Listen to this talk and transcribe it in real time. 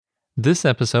This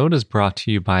episode is brought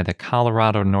to you by the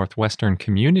Colorado Northwestern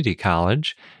Community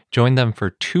College. Join them for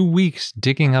 2 weeks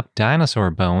digging up dinosaur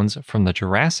bones from the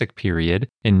Jurassic period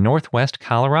in Northwest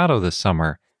Colorado this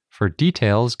summer. For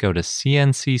details, go to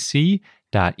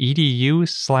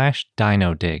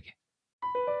cncc.edu/dinodig.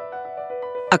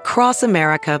 Across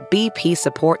America, BP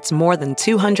supports more than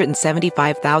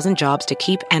 275,000 jobs to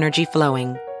keep energy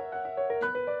flowing.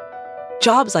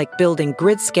 Jobs like building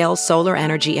grid-scale solar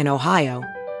energy in Ohio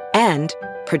and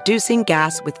producing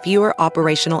gas with fewer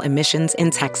operational emissions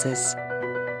in Texas.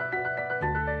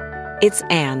 It's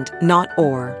and, not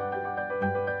or.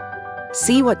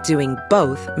 See what doing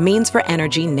both means for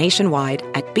energy nationwide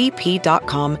at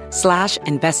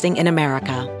bp.com/investing in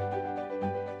America.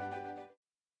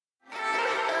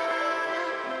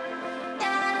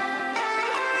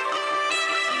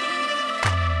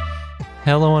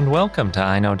 Hello and welcome to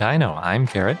I Know Dino. I'm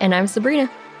Garrett. And I'm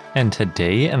Sabrina. And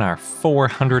today, in our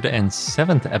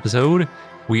 407th episode,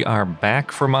 we are back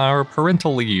from our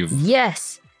parental leave.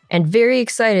 Yes, and very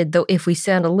excited, though if we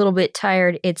sound a little bit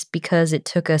tired, it's because it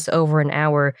took us over an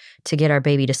hour to get our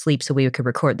baby to sleep so we could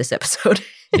record this episode.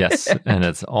 Yes, and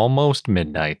it's almost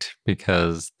midnight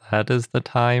because that is the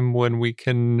time when we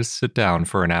can sit down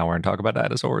for an hour and talk about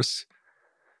dinosaurs.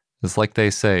 It's like they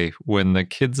say, when the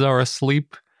kids are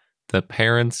asleep, the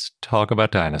parents talk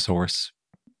about dinosaurs.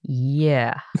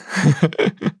 Yeah.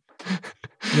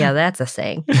 Yeah, that's a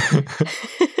saying.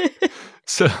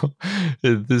 So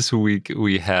this week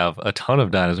we have a ton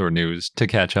of dinosaur news to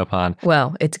catch up on.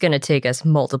 Well, it's going to take us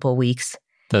multiple weeks.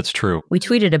 That's true. We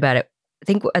tweeted about it. I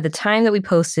think at the time that we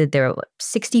posted, there were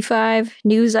 65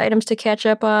 news items to catch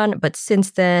up on. But since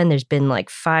then, there's been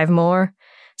like 5 more.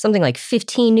 Something like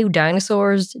 15 new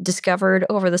dinosaurs discovered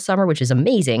over the summer, which is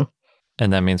amazing.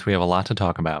 And that means we have a lot to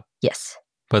talk about. Yes.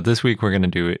 But this week we're going to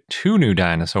do 2 new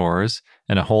dinosaurs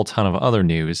and a whole ton of other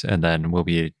news. And then we'll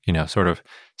be, sort of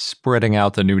spreading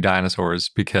out the new dinosaurs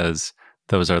because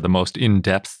those are the most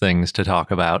in-depth things to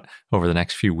talk about over the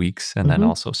next few weeks. And then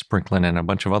also sprinkling in a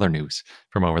bunch of other news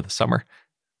from over the summer.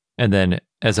 And then,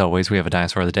 as always, we have a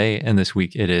dinosaur of the day. And this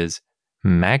week it is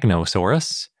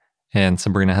Magnosaurus. And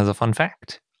Sabrina has a fun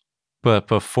fact. But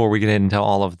before we get into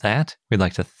all of that, we'd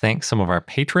like to thank some of our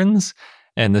patrons.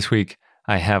 And this week,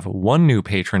 I have 1 new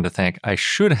patron to thank. I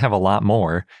should have a lot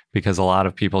more because a lot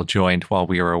of people joined while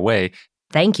we were away.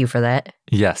 Thank you for that.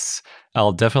 Yes,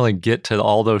 I'll definitely get to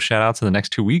all those shout outs in the next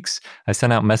 2 weeks. I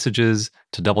sent out messages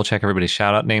to double check everybody's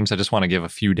shout out names. I just want to give a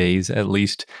few days at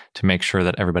least to make sure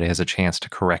that everybody has a chance to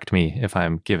correct me if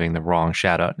I'm giving the wrong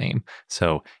shout out name.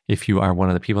 So if you are one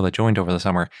of the people that joined over the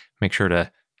summer, make sure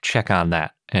to check on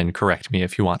that and correct me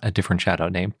if you want a different shout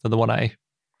out name than the one I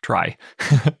try.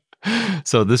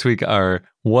 So this week, our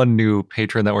 1 new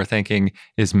patron that we're thanking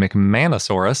is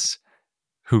McManosaurus,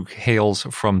 who hails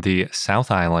from the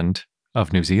South Island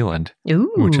of New Zealand,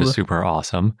 which is super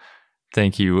awesome.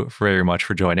 Thank you very much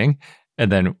for joining.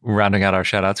 And then rounding out our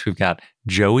shout outs, we've got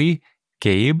Joey,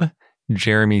 Gabe,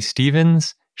 Jeremy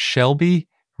Stevens, Shelby,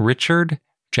 Richard,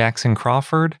 Jackson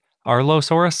Crawford,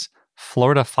 Arlosaurus,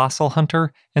 Florida Fossil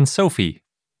Hunter, and Sophie.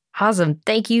 Awesome.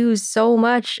 Thank you so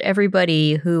much,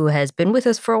 everybody who has been with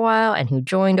us for a while and who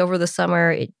joined over the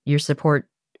summer. Your support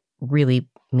really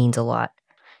means a lot.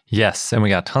 Yes, and we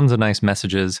got tons of nice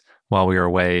messages while we were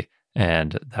away,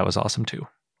 and that was awesome too.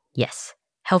 Yes.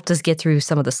 Helped us get through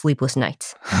some of the sleepless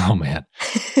nights. Oh, man.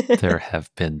 There have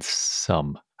been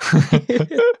some.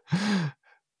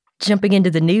 Jumping into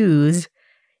the news,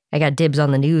 I got dibs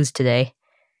on the news today.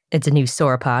 It's a new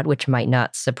sauropod, which might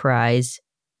not surprise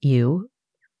you,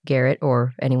 Garrett,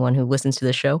 or anyone who listens to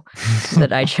the show,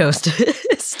 that I chose to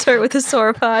start with a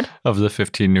sauropod. Of the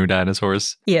 15 new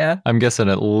dinosaurs? Yeah. I'm guessing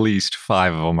at least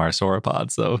 5 of them are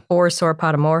sauropods, though. Or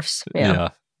sauropodomorphs. Yeah.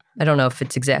 I don't know if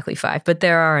it's exactly 5, but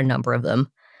there are a number of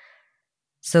them.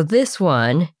 So this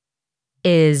one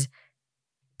is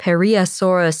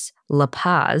Periosaurus la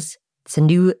Paz. It's a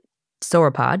new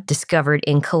sauropod discovered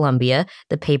in Colombia.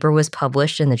 The paper was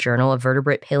published in the Journal of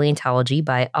Vertebrate Paleontology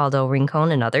by Aldo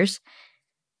Rincon and others.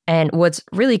 And what's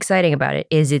really exciting about it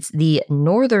is it's the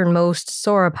northernmost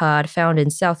sauropod found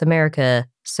in South America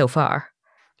so far.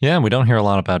 Yeah, we don't hear a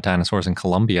lot about dinosaurs in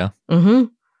Colombia. Yeah,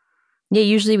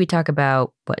 usually we talk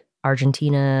about,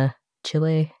 Argentina,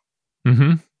 Chile,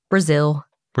 Brazil.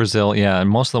 Brazil, yeah, and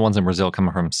most of the ones in Brazil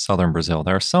come from southern Brazil.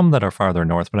 There are some that are farther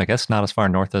north, but I guess not as far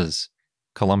north as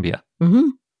Colombia.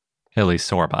 At least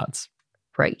sauropods.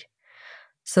 Right.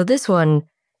 So this one,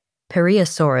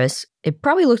 Periosaurus, it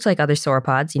probably looked like other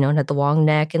sauropods, it had the long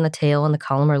neck and the tail and the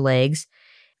columnar legs.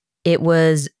 It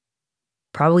was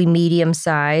probably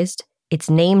medium-sized. It's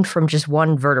named from just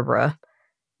one vertebra.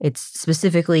 It's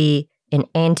specifically an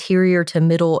anterior to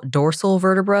middle dorsal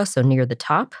vertebra, so near the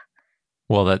top.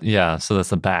 Well, so that's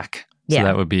the back. So Yeah.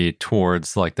 that would be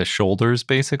towards like the shoulders,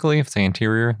 basically. If it's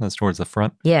anterior, that's towards the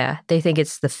front. Yeah, they think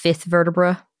it's the fifth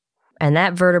vertebra. And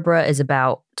that vertebra is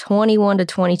about 21 to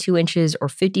 22 inches or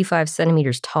 55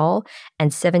 centimeters tall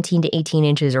and 17 to 18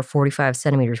 inches or 45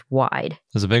 centimeters wide.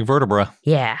 It's a big vertebra.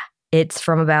 Yeah. It's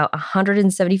from about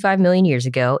 175 million years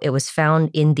ago. It was found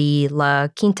in the La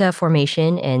Quinta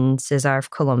Formation in Cesar,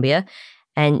 Colombia.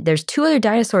 And there's two other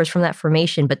dinosaurs from that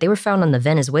formation, but they were found on the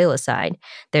Venezuela side.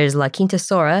 There's La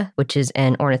Quintasaura, which is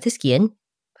an ornithischian,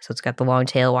 so it's got the long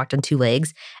tail, walked on two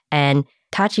legs, and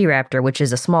Tachyraptor, which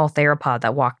is a small theropod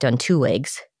that walked on two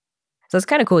legs. So it's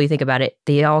kind of cool you think about it.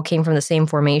 They all came from the same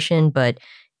formation, but,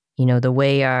 the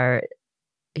way our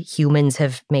humans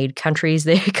have made countries,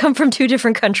 they come from two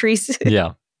different countries.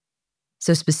 Yeah.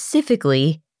 So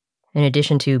specifically, in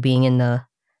addition to being in the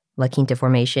La Quinta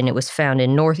Formation, it was found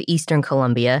in northeastern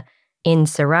Colombia in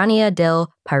Serrania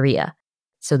del Paria.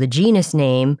 So the genus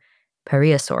name,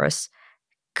 Pariasaurus,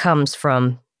 comes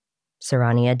from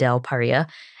Serrania del Paria,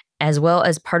 as well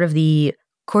as part of the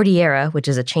Cordillera, which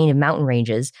is a chain of mountain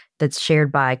ranges that's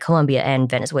shared by Colombia and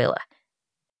Venezuela.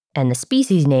 And the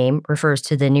species name refers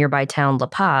to the nearby town La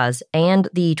Paz and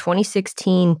the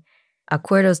 2016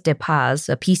 Acuerdos de Paz,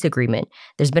 a peace agreement.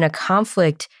 There's been a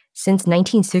conflict since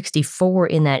 1964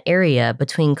 in that area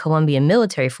between Colombian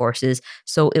military forces,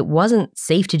 so it wasn't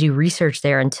safe to do research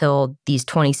there until these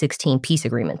 2016 peace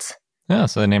agreements. Yeah,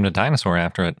 so they named a dinosaur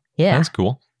after it. Yeah. That's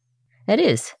cool. It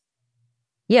is.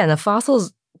 Yeah, and the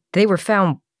fossils, they were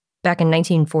found back in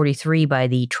 1943 by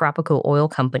the Tropical Oil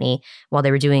Company while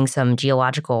they were doing some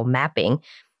geological mapping.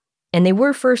 And they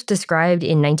were first described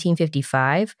in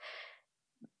 1955,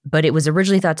 but it was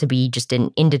originally thought to be just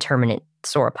an indeterminate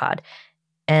sauropod.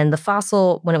 And the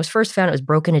fossil, when it was first found, it was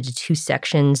broken into two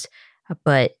sections,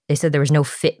 but they said there was no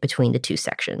fit between the two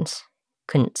sections.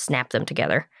 Couldn't snap them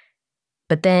together.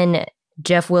 But then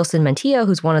Jeff Wilson Mantilla,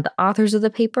 who's one of the authors of the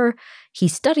paper, he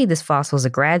studied this fossil as a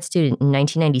grad student in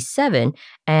 1997,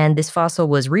 and this fossil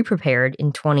was reprepared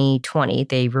in 2020.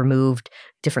 They removed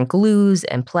different glues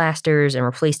and plasters and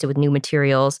replaced it with new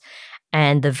materials,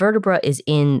 and the vertebra is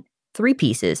in 3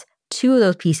 pieces. 2 of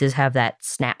those pieces have that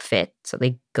snap fit, so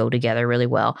they go together really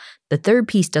well. The third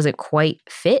piece doesn't quite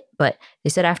fit, but they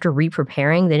said after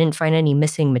repreparing, they didn't find any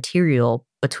missing material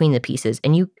between the pieces.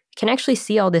 And you can actually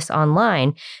see all this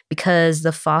online because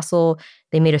the fossil,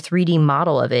 they made a 3D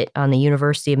model of it on the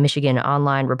University of Michigan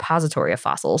online repository of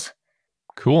fossils.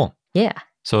 Cool. Yeah.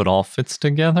 So it all fits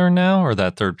together now, or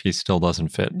that third piece still doesn't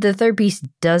fit? The third piece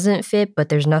doesn't fit, but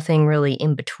there's nothing really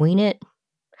in between it.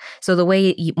 So the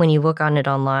way, when you look on it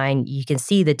online, you can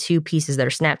see the 2 pieces that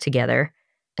are snapped together,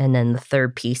 and then the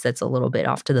third piece that's a little bit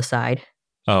off to the side.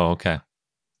 Oh, okay.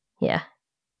 Yeah.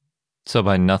 So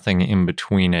by nothing in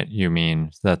between it, you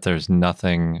mean that there's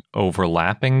nothing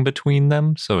overlapping between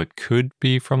them? So it could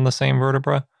be from the same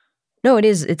vertebra? No, it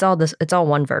is. It's all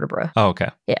one vertebra. Oh,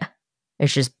 okay. Yeah.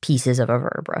 It's just pieces of a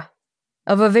vertebra.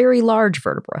 Of a very large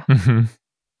vertebra. Mm-hmm.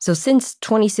 So since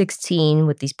 2016,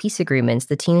 with these peace agreements,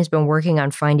 the team has been working on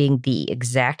finding the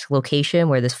exact location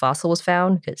where this fossil was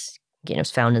found, because, again, it was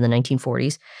found in the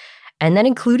 1940s. And that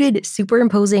included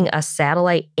superimposing a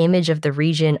satellite image of the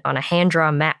region on a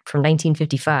hand-drawn map from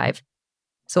 1955.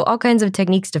 So all kinds of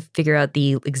techniques to figure out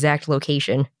the exact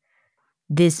location.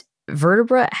 This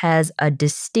vertebra has a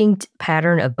distinct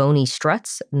pattern of bony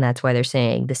struts, and that's why they're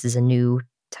saying this is a new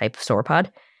type of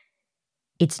sauropod.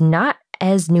 It's not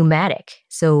as pneumatic,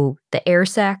 so the air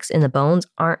sacs in the bones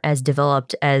aren't as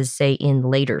developed as, say, in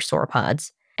later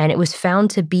sauropods. And it was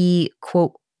found to be,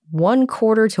 quote,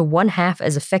 1/4 to 1/2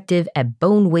 as effective at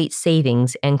bone weight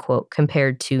savings, end quote,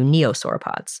 compared to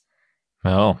neosauropods.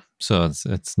 Oh, so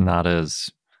it's not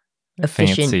as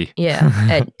efficient, fancy.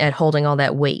 Yeah, at holding all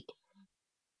that weight.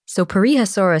 So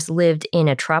Pariasaurus lived in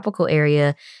a tropical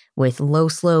area with low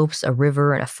slopes, a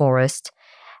river, and a forest.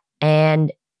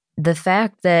 And the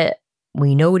fact that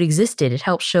we know it existed, it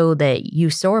helps show that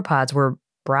eusauropods were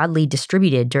broadly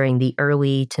distributed during the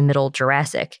early to middle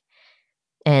Jurassic.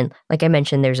 And like I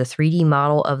mentioned, there's a 3D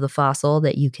model of the fossil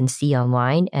that you can see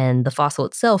online, and the fossil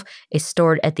itself is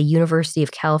stored at the University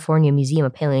of California Museum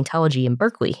of Paleontology in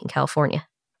Berkeley, in California.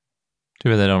 Too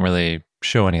bad they don't really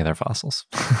show any of their fossils.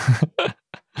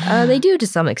 They do to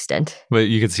some extent. But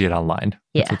you can see it online.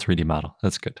 Yeah. It's a 3D model.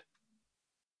 That's good.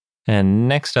 And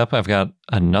next up, I've got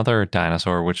another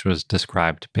dinosaur, which was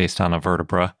described based on a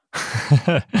vertebra.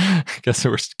 I guess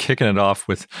we're kicking it off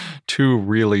with 2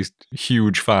 really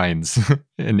huge finds,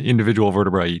 an individual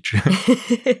vertebra each.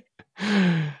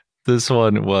 This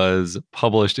one was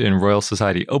published in Royal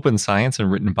Society Open Science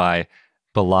and written by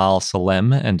Bilal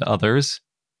Salem, and others.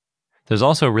 There's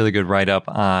also a really good write-up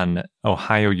on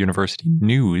Ohio University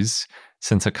News,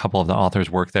 since a couple of the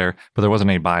authors work there, but there wasn't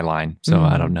a byline, so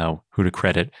I don't know who to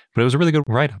credit. But it was a really good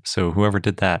write-up, so whoever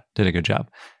did that did a good job.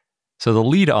 So the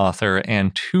lead author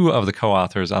and two of the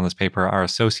co-authors on this paper are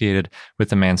associated with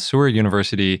the Mansoura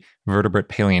University Vertebrate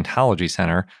Paleontology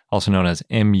Center, also known as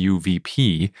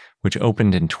MUVP, which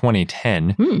opened in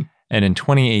 2010. And in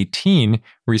 2018,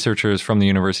 researchers from the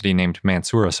university named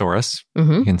Mansourasaurus,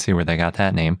 you can see where they got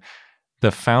that name.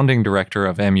 The founding director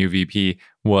of MUVP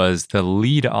was the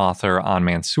lead author on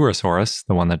Mansourasaurus,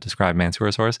 the one that described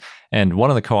Mansourasaurus, and one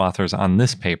of the co-authors on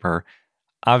this paper.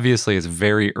 Obviously, it's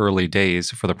very early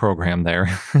days for the program there.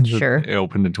 Sure. It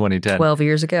opened in 2010. 12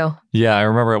 years ago. Yeah, I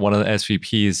remember at one of the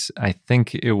SVPs, I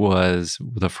think it was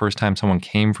the first time someone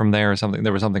came from there or something.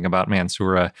 There was something about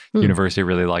Mansoura University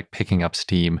really like picking up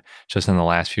steam just in the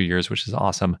last few years, which is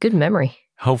awesome. Good memory.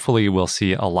 Hopefully we'll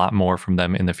see a lot more from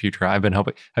them in the future. I've been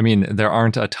hoping, I mean, there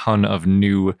aren't a ton of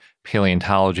new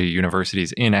paleontology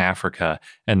universities in Africa,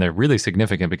 and they're really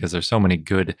significant because there's so many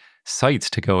good sites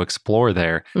to go explore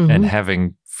there, and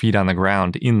having feet on the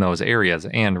ground in those areas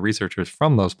and researchers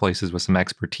from those places with some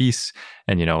expertise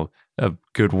and, you know, a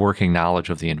good working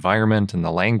knowledge of the environment and the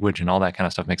language and all that kind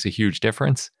of stuff makes a huge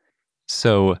difference.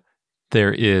 So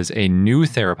there is a new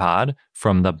theropod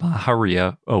from the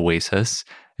Bahariya Oasis.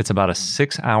 It's about a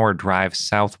 6-hour drive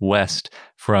southwest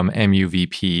from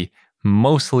MUVP,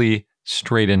 mostly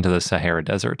straight into the Sahara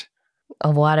Desert. A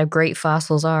lot of great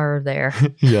fossils are there.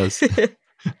 Yes.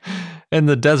 And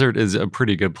the desert is a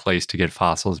pretty good place to get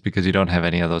fossils because you don't have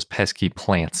any of those pesky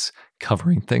plants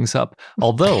covering things up.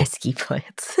 Although, pesky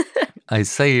plants. I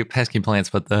say pesky plants,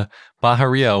 but the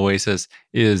Bahariya Oasis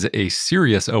is a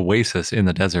serious oasis in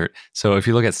the desert. So if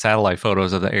you look at satellite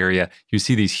photos of the area, you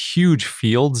see these huge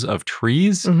fields of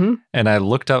trees. And I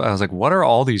looked up, I was like, what are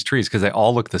all these trees? Because they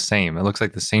all look the same. It looks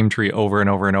like the same tree over and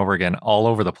over and over again, all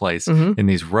over the place in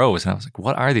these rows. And I was like,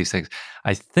 what are these things?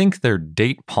 I think they're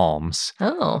date palms.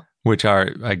 Oh. Which are,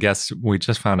 I guess we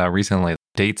just found out recently,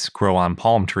 dates grow on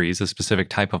palm trees, a specific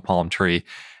type of palm tree.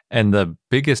 And the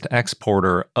biggest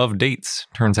exporter of dates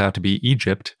turns out to be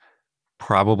Egypt,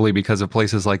 probably because of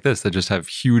places like this that just have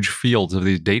huge fields of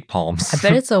these date palms. I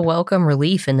bet it's a welcome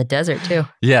relief in the desert, too.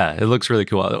 Yeah, it looks really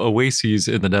cool. Oases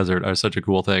in the desert are such a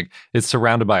cool thing. It's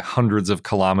surrounded by hundreds of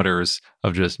kilometers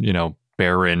of just, you know,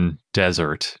 barren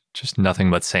desert, just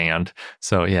nothing but sand.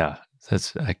 So, yeah.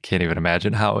 I can't even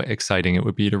imagine how exciting it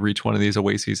would be to reach one of these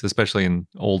oases, especially in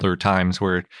older times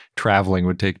where traveling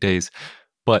would take days.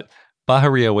 But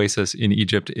Bahariya Oasis in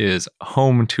Egypt is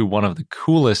home to one of the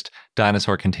coolest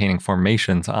dinosaur-containing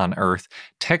formations on Earth.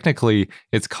 Technically,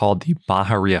 it's called the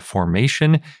Bahariya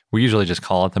Formation. We usually just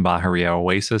call it the Bahariya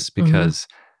Oasis because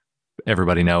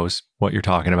everybody knows what you're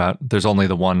talking about. There's only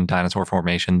the one dinosaur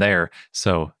formation there.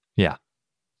 So, yeah.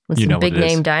 With some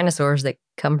big-name dinosaurs that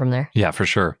come from there. Yeah, for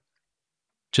sure.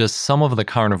 Just some of the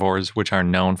carnivores which are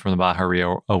known from the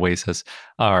Bahariya Oasis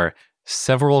are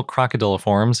several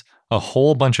crocodiliforms, a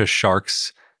whole bunch of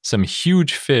sharks, some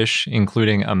huge fish,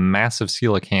 including a massive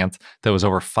coelacanth that was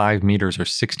over 5 meters or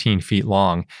 16 feet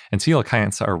long. And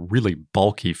coelacanths are really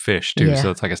bulky fish, too.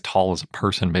 So it's like as tall as a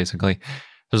person, basically.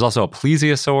 There's also a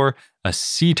plesiosaur, a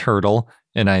sea turtle,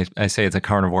 and I say it's a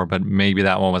carnivore, but maybe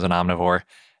that one was an omnivore,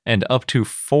 and up to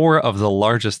 4 of the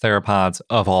largest theropods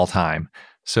of all time.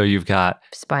 So you've got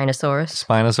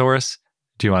Spinosaurus.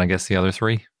 Do you want to guess the other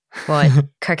 3? Well,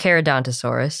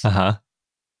 Carcharodontosaurus.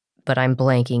 But I'm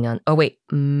blanking on. Oh wait,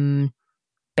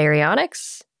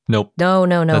 Baryonyx? Nope. No.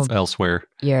 That's elsewhere.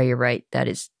 Yeah, you're right. That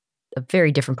is a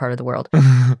very different part of the world.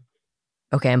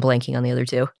 Okay, I'm blanking on the other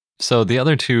 2. So the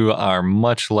other 2 are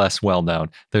much less well known.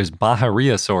 There's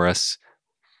Bahariasaurus.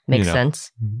 Makes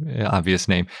sense. Obvious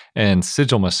name. And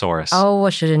Sigilmosaurus. Oh, I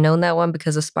should have known that one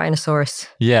because of Spinosaurus.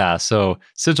 Yeah, so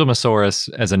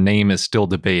Sigilmosaurus as a name is still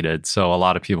debated. So a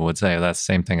lot of people would say that's the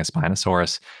same thing as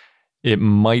Spinosaurus. It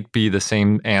might be the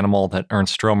same animal that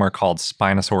Ernst Stromer called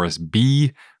Spinosaurus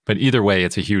B, but either way,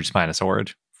 it's a huge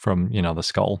spinosaurid from, you know, the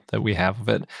skull that we have of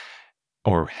it,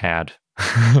 or had.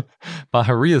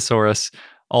 Bahariasaurus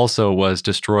also was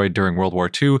destroyed during World War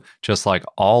II, just like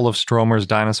all of Stromer's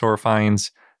dinosaur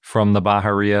finds from the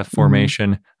Bahariya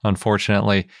Formation.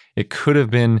 Unfortunately, it could have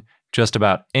been just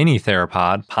about any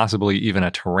theropod, possibly even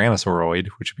a tyrannosauroid,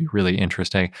 which would be really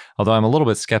interesting. Although I'm a little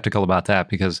bit skeptical about that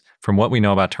because from what we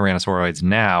know about tyrannosauroids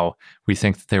now, we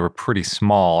think that they were pretty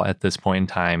small at this point in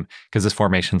time because this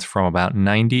formation's from about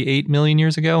 98 million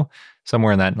years ago.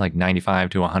 Somewhere in that like 95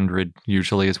 to 100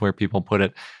 usually is where people put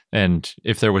it. And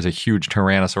if there was a huge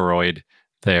tyrannosauroid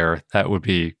there, that would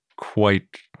be quite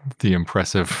the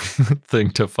impressive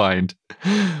thing to find.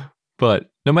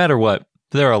 But no matter what,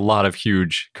 there are a lot of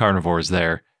huge carnivores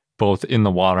there, both in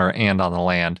the water and on the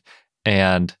land.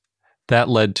 And that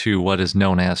led to what is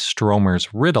known as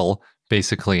Stromer's riddle.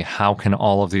 Basically, how can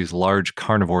all of these large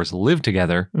carnivores live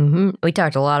together? Mm-hmm. We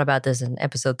talked a lot about this in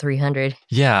episode 300.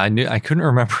 Yeah, I couldn't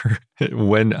remember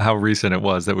how recent it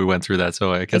was that we went through that.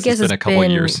 So I guess it's been a couple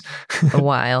of years. A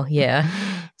while, yeah.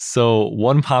 So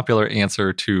one popular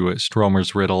answer to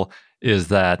Stromer's riddle is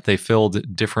that they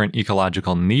filled different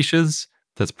ecological niches.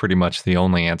 That's pretty much the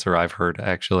only answer I've heard,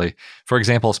 actually. For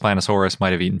example, Spinosaurus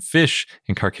might have eaten fish,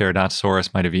 and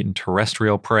Carcharodontosaurus might have eaten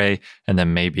terrestrial prey, and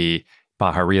then maybe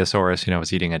Bahariosaurus,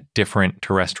 was eating a different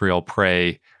terrestrial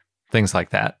prey, things like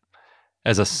that.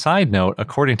 As a side note,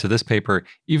 according to this paper,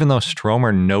 even though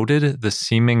Stromer noted the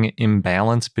seeming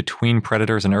imbalance between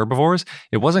predators and herbivores,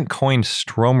 it wasn't coined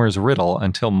Stromer's riddle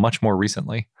until much more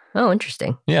recently. Oh,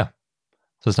 interesting. Yeah.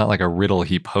 So it's not like a riddle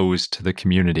he posed to the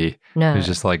community. No. It's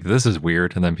just like, this is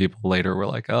weird. And then people later were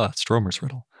like, oh, it's Stromer's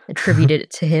riddle. Attributed it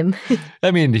to him.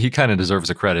 I mean, he kind of deserves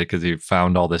a credit because he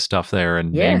found all this stuff there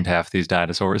and named half these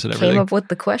dinosaurs and everything. Came up with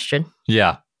the question.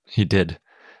 Yeah, he did.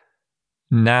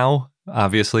 Now,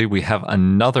 obviously, we have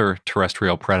another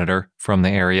terrestrial predator from the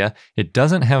area. It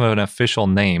doesn't have an official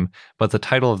name, but the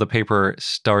title of the paper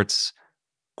starts,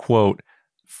 quote,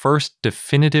 first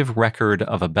definitive record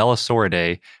of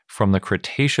Abelisauridae from the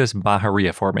Cretaceous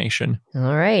Baharia Formation.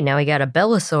 All right, now we got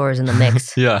Abelisaurs in the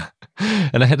mix. Yeah.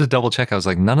 And I had to double check. I was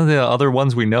like, none of the other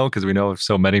ones we know, because we know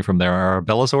so many from there, are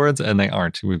Abelisaurids, and they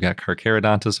aren't. We've got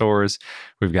Carcharodontosaurs,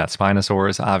 we've got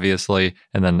Spinosaurus, obviously,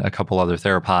 and then a couple other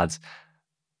theropods.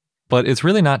 But it's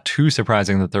really not too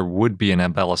surprising that there would be an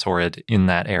Abelisaurid in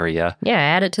that area. Yeah,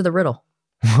 add it to the riddle.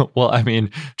 Well, I mean,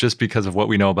 just because of what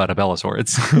we know about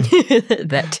Abelisaurids.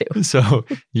 That too. So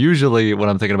usually when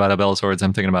I'm thinking about Abelisaurids,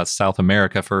 I'm thinking about South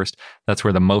America first. That's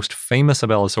where the most famous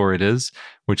Abelisaurid is,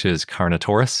 which is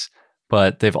Carnotaurus.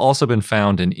 But they've also been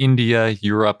found in India,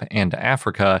 Europe, and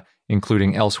Africa,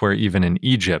 including elsewhere, even in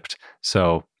Egypt.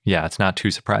 So yeah, it's not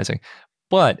too surprising.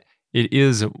 But it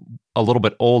is a little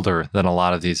bit older than a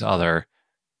lot of these other,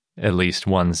 at least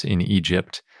ones in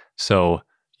Egypt. So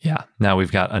yeah, now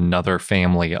we've got another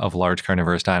family of large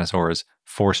carnivorous dinosaurs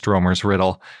for Stromer's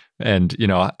riddle. And,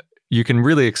 you can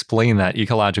really explain that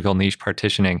ecological niche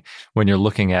partitioning when you're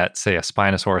looking at, say, a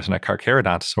Spinosaurus and a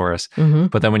Carcharodontosaurus. Mm-hmm.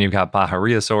 But then when you've got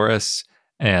Bahariosaurus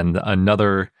and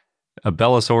another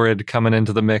Abelisaurid coming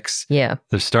into the mix, yeah,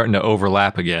 they're starting to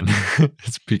overlap again.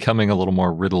 It's becoming a little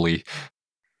more riddly.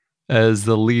 As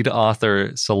the lead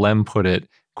author, Salem, put it,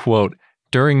 quote,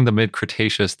 during the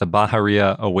mid-Cretaceous, the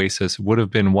Baharia Oasis would have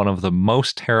been one of the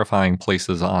most terrifying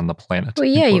places on the planet. Well,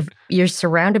 yeah, you're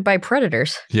surrounded by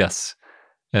predators. Yes.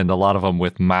 And a lot of them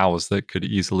with mouths that could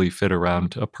easily fit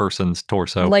around a person's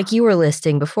torso. Like you were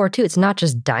listing before, too. It's not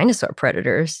just dinosaur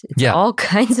predators. It's all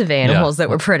kinds of animals that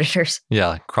were predators.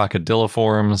 Yeah,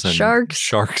 crocodiliforms and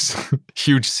sharks.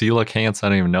 Huge coelacanths. I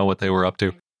don't even know what they were up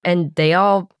to. And they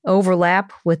all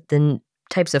overlap with the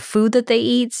types of food that they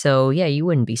eat. So, yeah, you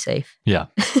wouldn't be safe. Yeah,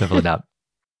 definitely not.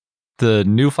 The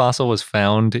new fossil was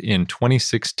found in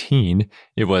 2016.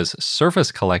 It was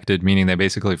surface collected, meaning they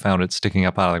basically found it sticking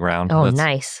up out of the ground. Oh, That's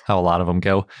nice. how a lot of them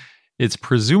go. It's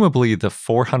presumably the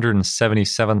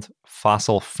 477th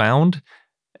fossil found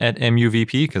at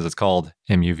MUVP because it's called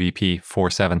MUVP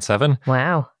 477.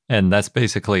 Wow. And that's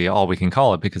basically all we can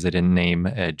call it because they didn't name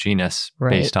a genus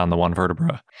based on the one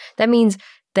vertebra. That means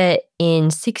that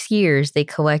in 6 years, they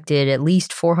collected at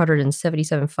least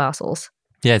 477 fossils.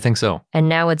 Yeah, I think so. And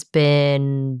now it's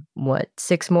been,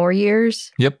 6 more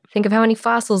years? Yep. Think of how many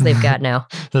fossils they've got now.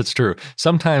 That's true.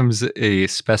 Sometimes a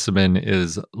specimen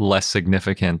is less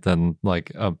significant than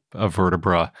like a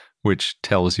vertebra, which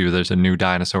tells you there's a new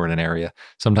dinosaur in an area.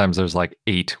 Sometimes there's like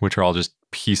 8, which are all just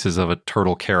pieces of a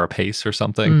turtle carapace or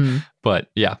something. But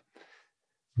yeah,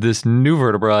 this new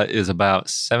vertebra is about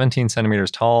 17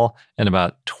 centimeters tall and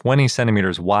about 20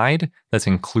 centimeters wide. That's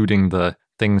including the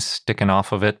things sticking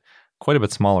off of it. Quite a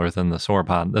bit smaller than the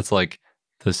sauropod. That's like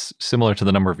this, similar to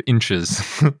the number of inches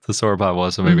the sauropod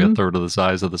was, so maybe a third of the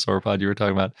size of the sauropod you were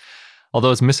talking about.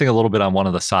 Although it's missing a little bit on one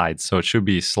of the sides, so it should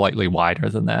be slightly wider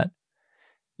than that.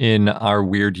 In our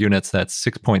weird units, that's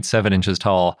 6.7 inches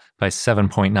tall by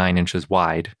 7.9 inches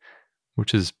wide,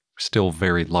 which is still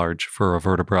very large for a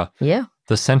vertebra. Yeah.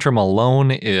 The centrum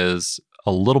alone is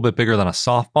a little bit bigger than a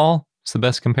softball. It's the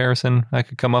best comparison I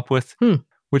could come up with,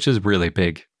 which is really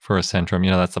big for a centrum.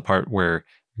 That's the part where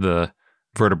the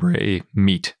vertebrae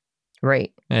meet.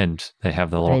 Right. And they have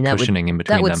the little cushioning in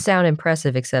between them. That would sound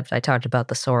impressive, except I talked about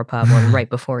the sauropod one right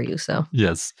before you, so.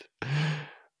 Yes.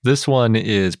 This one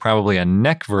is probably a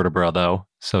neck vertebra, though.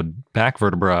 So back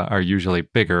vertebrae are usually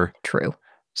bigger. True.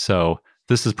 So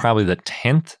this is probably the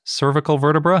 10th cervical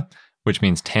vertebra, which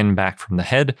means 10 back from the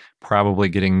head, probably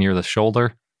getting near the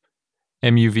shoulder.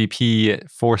 MUVP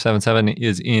 477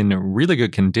 is in really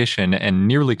good condition and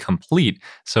nearly complete,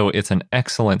 so it's an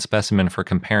excellent specimen for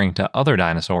comparing to other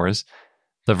dinosaurs.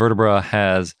 The vertebra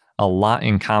has a lot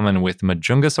in common with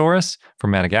Majungasaurus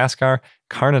from Madagascar,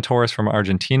 Carnotaurus from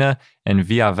Argentina, and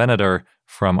Via Venator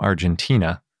from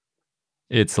Argentina.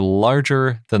 It's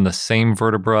larger than the same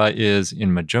vertebra is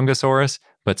in Majungasaurus,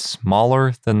 but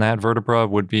smaller than that vertebra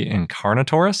would be in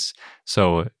Carnotaurus.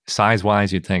 So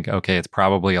size-wise, you'd think, okay, it's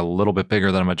probably a little bit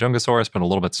bigger than a Majungasaurus, but a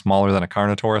little bit smaller than a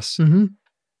Carnotaurus. Mm-hmm.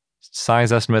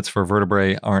 Size estimates for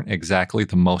vertebrae aren't exactly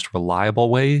the most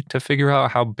reliable way to figure out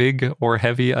how big or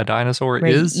heavy a dinosaur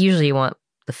is. Usually you want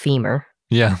the femur.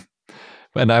 Yeah.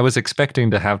 And I was expecting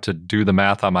to have to do the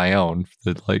math on my own,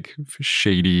 the like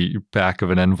shady back of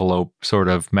an envelope sort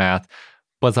of math.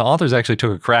 But the authors actually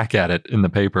took a crack at it in the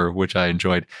paper, which I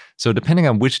enjoyed. So depending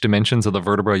on which dimensions of the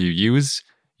vertebra you use,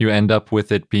 you end up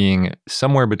with it being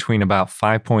somewhere between about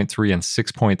 5.3 and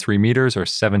 6.3 meters or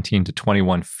 17 to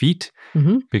 21 feet.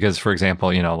 Mm-hmm. Because, for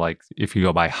example, like if you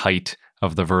go by height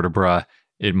of the vertebra,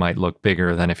 it might look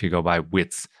bigger than if you go by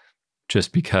width,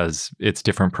 just because it's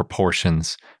different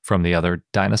proportions from the other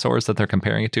dinosaurs that they're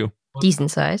comparing it to.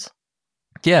 Decent size.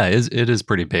 Yeah, it is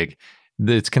pretty big.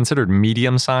 It's considered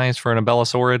medium size for an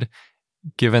abelosaurid,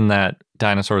 given that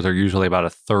dinosaurs are usually about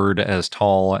a third as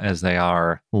tall as they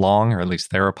are long, or at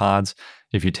least theropods.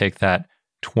 If you take that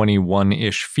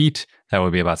 21-ish feet, that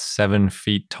would be about 7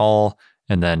 feet tall.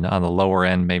 And then on the lower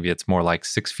end, maybe it's more like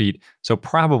 6 feet. So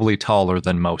probably taller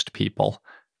than most people.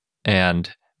 And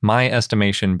my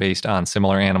estimation based on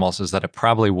similar animals is that it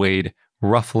probably weighed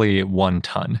roughly 1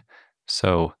 ton.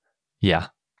 So yeah,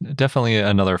 definitely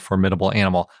another formidable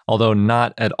animal, although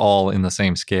not at all in the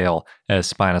same scale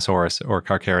as Spinosaurus or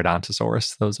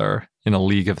Carcharodontosaurus. Those are in a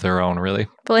league of their own, really.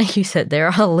 But like you said,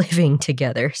 they're all living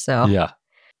together. So yeah,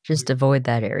 just avoid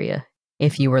that area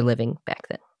if you were living back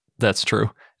then. That's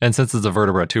true. And since it's a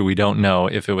vertebra too, we don't know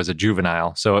if it was a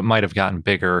juvenile. So it might have gotten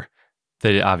bigger.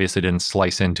 They obviously didn't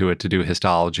slice into it to do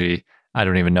histology. I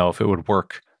don't even know if it would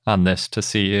work on this to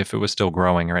see if it was still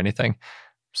growing or anything.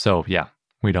 So yeah,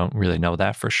 we don't really know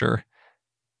that for sure.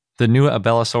 The new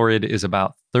abelosaurid is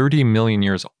about 30 million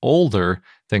years older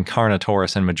than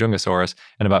Carnotaurus and Majungasaurus,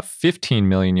 and about 15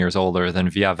 million years older than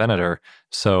Via Venator.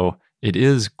 So it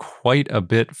is quite a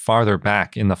bit farther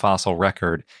back in the fossil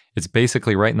record. It's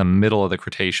basically right in the middle of the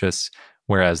Cretaceous,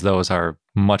 whereas those are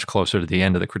much closer to the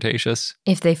end of the Cretaceous.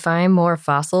 If they find more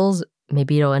fossils,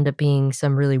 maybe it'll end up being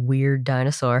some really weird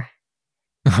dinosaur.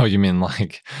 Oh, you mean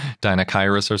like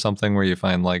Dinocyrus or something where you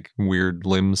find like weird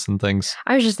limbs and things?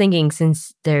 I was just thinking,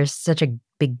 since there's such a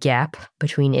big gap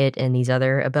between it and these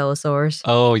other abelosaurs.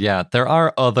 Oh, yeah. There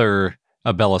are other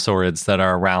abelosaurids that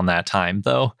are around that time,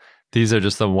 though. These are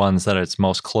just the ones that it's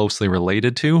most closely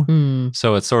related to.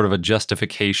 So it's sort of a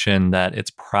justification that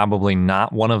it's probably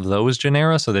not one of those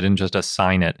genera. So they didn't just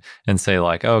assign it and say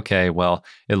like, okay, well,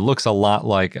 it looks a lot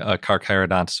like a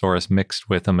Carcharodontosaurus mixed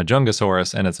with a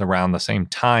Majungasaurus, and it's around the same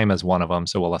time as one of them.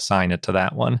 So we'll assign it to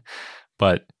that one.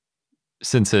 But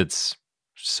since it's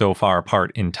so far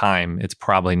apart in time, it's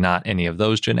probably not any of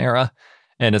those genera.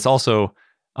 And it's also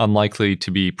unlikely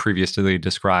to be previously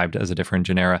described as a different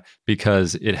genera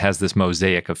because it has this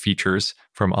mosaic of features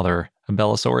from other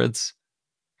abelosaurids.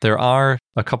 There are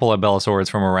a couple of abelosaurids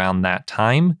from around that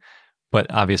time, but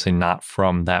obviously not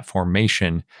from that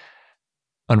formation.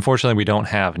 Unfortunately, we don't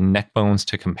have neck bones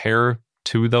to compare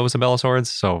to those abelosaurids.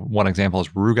 So one example is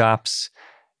Rugops.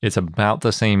 It's about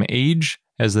the same age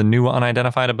as the new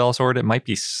unidentified abelosaurid. It might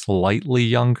be slightly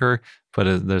younger,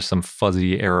 but there's some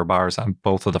fuzzy error bars on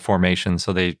both of the formations,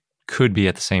 so they could be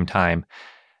at the same time.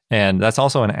 And that's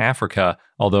also in Africa,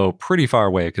 although pretty far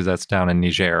away because that's down in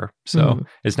Niger. So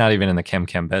it's not even in the Kem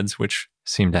beds, which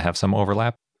seem to have some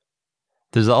overlap.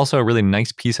 There's also a really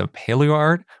nice piece of paleo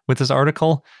art with this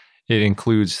article. It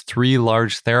includes 3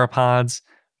 large theropods,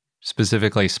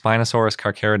 specifically Spinosaurus,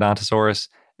 Carcharodontosaurus,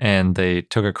 and they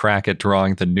took a crack at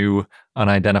drawing the new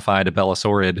unidentified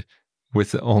abelosaurid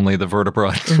with only the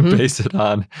vertebra to base it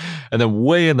on. And then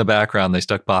way in the background, they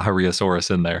stuck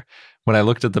Bahariosaurus in there. When I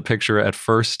looked at the picture at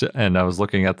first and I was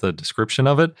looking at the description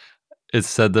of it, it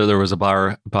said that there was a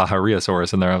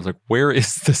Bahariosaurus in there. I was like, where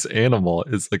is this animal?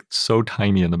 It's like so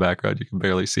tiny in the background. You can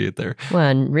barely see it there. Well,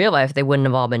 in real life, they wouldn't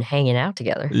have all been hanging out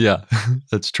together. Yeah,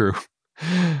 that's true.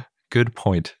 Good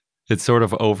point. It's sort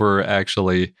of over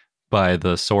actually by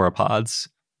the sauropods,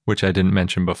 which I didn't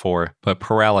mention before, but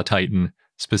Paralotitan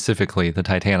specifically the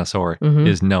Titanosaur, Mhm.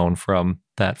 is known from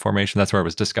that formation. That's where it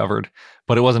was discovered.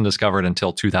 But it wasn't discovered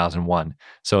until 2001.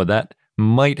 So that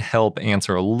might help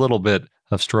answer a little bit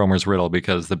of Stromer's riddle,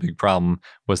 because the big problem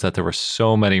was that there were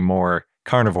so many more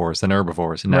carnivores than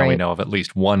herbivores. And now we Right. know of at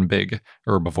least one big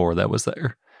herbivore that was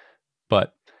there.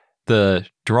 But the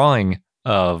drawing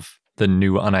of the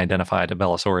new unidentified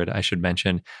Abelosaurid, I should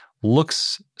mention,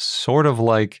 looks sort of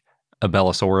like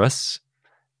Abelisaurus,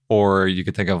 or you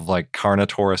could think of like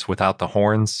Carnotaurus without the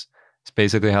horns. It's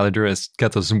basically how they drew it. It's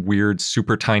got those weird,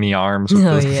 super tiny arms with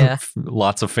Oh, those yeah.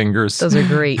 lots of fingers. Those are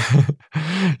great.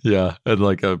 Yeah, and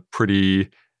like a pretty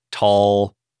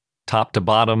tall top to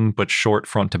bottom, but short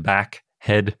front to back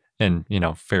head, and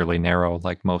fairly narrow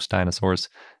like most dinosaurs.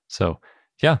 So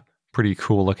yeah, pretty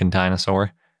cool looking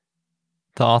dinosaur.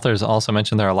 The authors also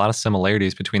mentioned there are a lot of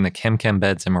similarities between the Kemkem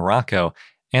beds in Morocco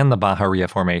and the Bahariya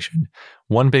Formation.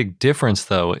 One big difference,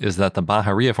 though, is that the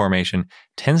Bahariya Formation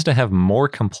tends to have more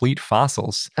complete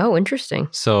fossils. Oh, interesting.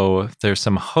 So there's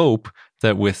some hope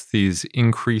that with these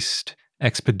increased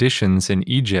expeditions in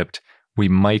Egypt, we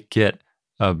might get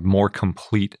a more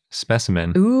complete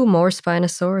specimen. Ooh, more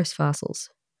Spinosaurus fossils.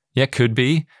 Yeah, could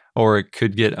be. Or it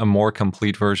could get a more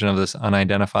complete version of this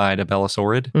unidentified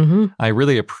Abelosaurid. Mm-hmm. I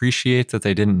really appreciate that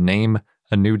they didn't name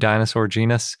a new dinosaur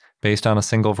genus based on a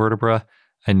single vertebra.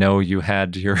 I know you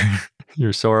had your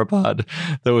sauropod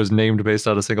that was named based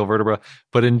on a single vertebra,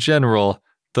 but in general,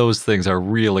 those things are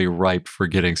really ripe for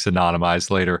getting synonymized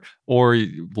later, or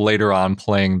later on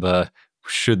playing the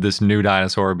should this new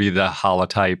dinosaur be the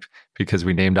holotype because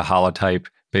we named a holotype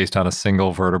based on a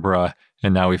single vertebra,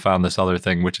 and now we found this other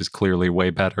thing which is clearly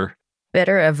way better.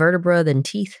 Better a vertebra than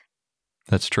teeth.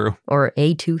 That's true. Or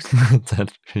a tooth.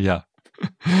 Yeah.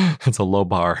 It's a low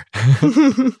bar.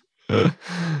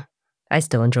 I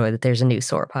still enjoy that there's a new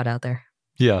sauropod out there.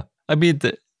 Yeah. I mean,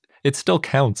 it still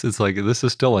counts. It's like, this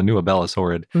is still a new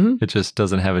Abelosaurid. Mhm. It just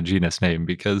doesn't have a genus name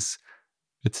because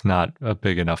it's not a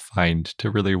big enough find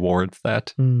to really warrant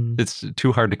that. It's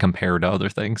too hard to compare to other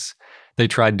things. They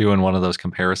tried doing one of those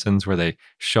comparisons where they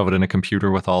shove it in a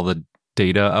computer with all the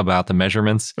data about the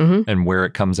measurements Mhm. and where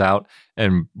it comes out.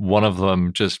 And one of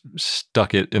them just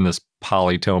stuck it in this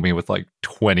polytomy with like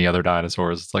 20 other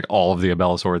dinosaurs. It's like all of the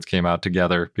Abelosaurids came out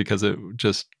together because it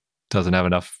just doesn't have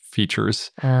enough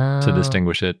features to Oh.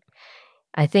 distinguish it.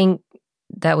 I think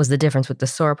that was the difference with the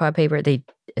sauropod paper. They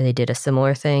did a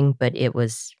similar thing, but it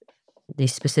was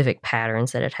these specific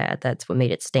patterns that it had. That's what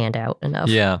made it stand out enough.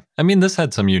 Yeah. I mean, this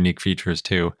had some unique features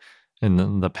too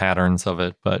in the patterns of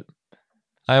it, but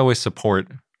I always support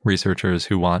researchers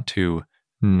who want to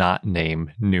not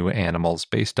name new animals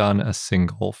based on a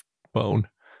single bone.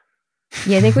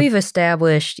 Yeah, I think we've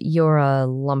established you're a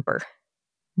lumper.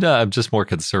 Yeah, I'm just more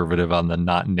conservative on the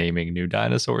not naming new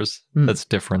dinosaurs. That's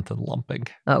different than lumping.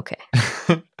 Okay.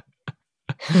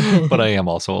 But I am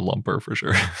also a lumper for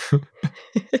sure.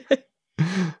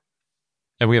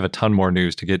 And we have a ton more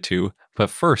news to get to. But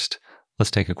first,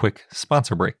 let's take a quick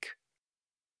sponsor break.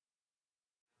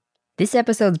 This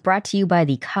episode's brought to you by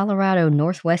the Colorado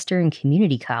Northwestern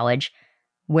Community College,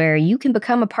 where you can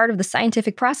become a part of the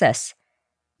scientific process.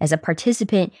 As a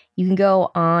participant, you can go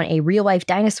on a real-life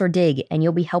dinosaur dig, and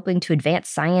you'll be helping to advance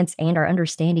science and our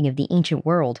understanding of the ancient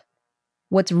world.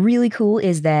 What's really cool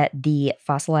is that the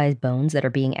fossilized bones that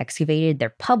are being excavated,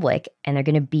 they're public, and they're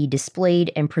going to be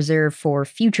displayed and preserved for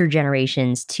future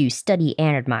generations to study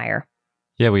and admire.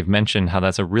 Yeah, we've mentioned how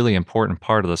that's a really important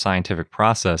part of the scientific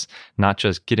process, not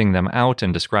just getting them out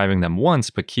and describing them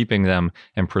once, but keeping them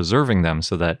and preserving them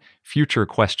so that future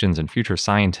questions and future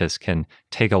scientists can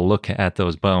take a look at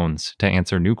those bones to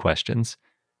answer new questions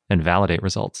and validate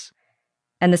results.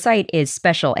 And the site is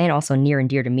special and also near and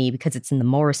dear to me because it's in the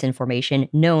Morrison Formation,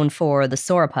 known for the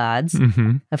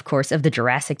sauropods, of course, of the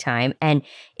Jurassic time, and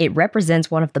it represents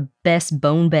one of the best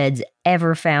bone beds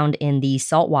ever found in the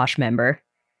saltwash member.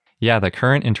 Yeah, the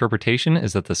current interpretation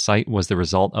is that the site was the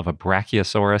result of a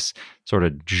Brachiosaurus sort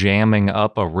of jamming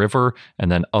up a river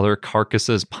and then other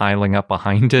carcasses piling up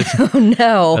behind it. Oh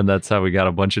no. And that's how we got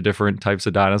a bunch of different types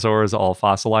of dinosaurs all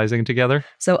fossilizing together.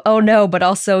 So, oh no, but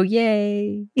also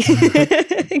yay.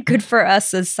 Good for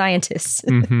us as scientists.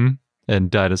 And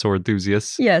dinosaur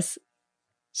enthusiasts. Yes.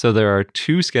 So there are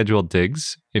 2 scheduled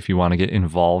digs if you want to get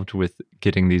involved with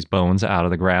getting these bones out of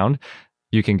the ground.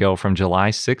 You can go from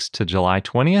July 6th to July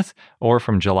 20th or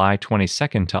from July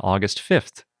 22nd to August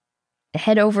 5th.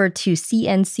 Head over to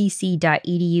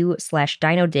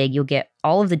cncc.edu/dinodig. You'll get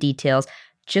all of the details.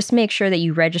 Just make sure that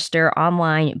you register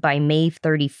online by May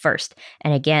 31st.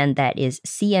 And again, that is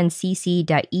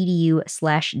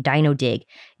cncc.edu/dinodig,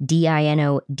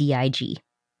 DINODIG.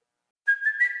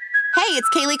 Hey, it's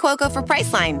Kaylee Cuoco for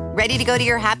Priceline. Ready to go to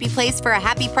your happy place for a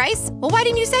happy price? Well, why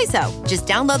didn't you say so? Just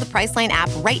download the Priceline app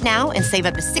right now and save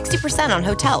up to 60% on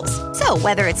hotels. So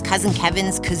whether it's Cousin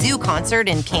Kevin's Kazoo Concert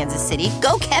in Kansas City,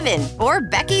 go Kevin, or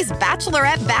Becky's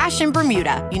Bachelorette Bash in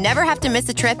Bermuda, you never have to miss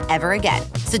a trip ever again.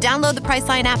 So download the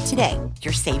Priceline app today.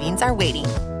 Your savings are waiting.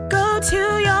 Go to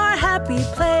your happy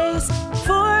place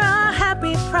for a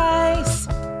happy price.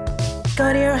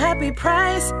 Go to your happy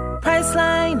price,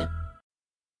 Priceline.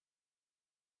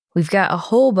 We've got a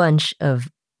whole bunch of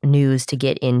news to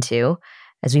get into.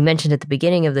 As we mentioned at the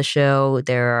beginning of the show,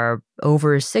 there are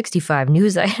over 65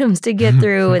 news items to get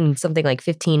through, and something like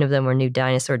 15 of them were new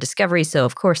dinosaur discoveries. So,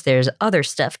 of course, there's other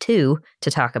stuff, too,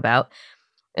 to talk about.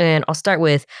 And I'll start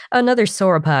with another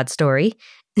sauropod story.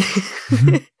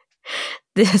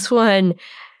 This one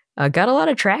got a lot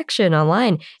of traction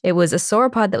online. It was a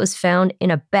sauropod that was found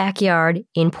in a backyard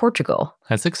in Portugal.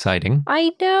 That's exciting.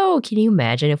 I know. Can you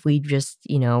imagine if we just,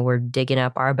 were digging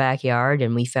up our backyard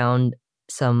and we found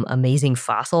some amazing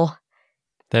fossil?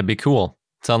 That'd be cool.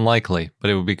 It's unlikely,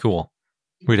 but it would be cool.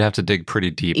 We'd have to dig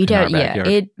pretty deep in our backyard.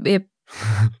 Yeah, it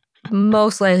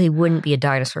most likely wouldn't be a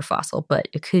dinosaur fossil, but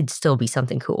it could still be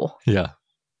something cool. Yeah.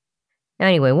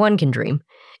 Anyway, one can dream.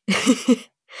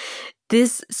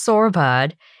 This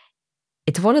sauropod,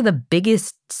 it's one of the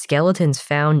biggest skeletons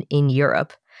found in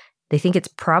Europe. They think it's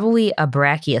probably a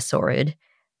brachiosaurid.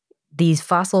 These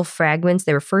fossil fragments,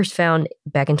 they were first found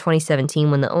back in 2017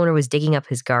 when the owner was digging up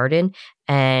his garden,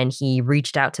 and he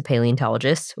reached out to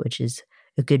paleontologists, which is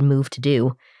a good move to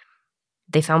do.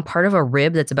 They found part of a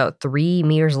rib that's about 3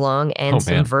 meters long and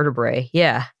some vertebrae.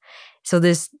 Yeah. So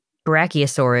this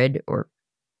brachiosaurid, or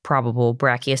probable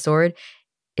brachiosaurid,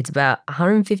 it's about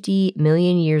 150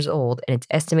 million years old, and it's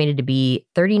estimated to be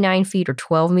 39 feet or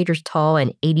 12 meters tall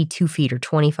and 82 feet or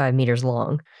 25 meters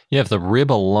long. Yeah, if the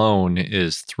rib alone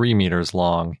is 3 meters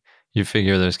long, you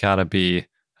figure there's got to be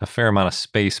a fair amount of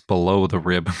space below the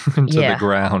rib into the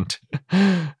ground.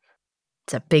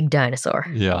 It's a big dinosaur.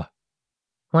 Yeah.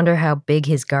 Wonder how big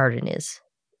his garden is.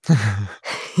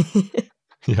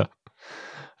 Yeah.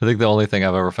 I think the only thing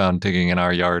I've ever found digging in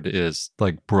our yard is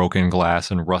like broken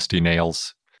glass and rusty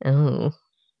nails. Oh.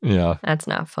 Yeah. That's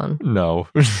not fun. No.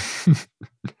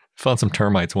 Found some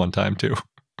termites one time too.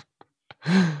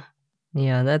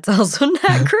 Yeah, that's also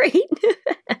not great.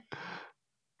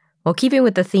 Well, keeping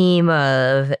with the theme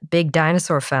of big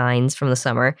dinosaur finds from the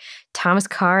summer, Thomas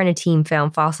Carr and a team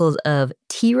found fossils of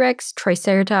T-Rex,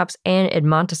 Triceratops, and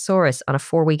Edmontosaurus on a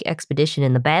 4-week expedition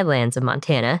in the Badlands of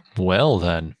Montana. Well,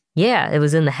 then. Yeah, it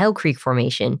was in the Hell Creek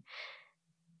Formation.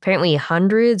 Apparently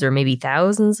hundreds or maybe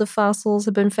thousands of fossils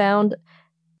have been found.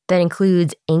 That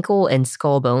includes ankle and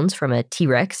skull bones from a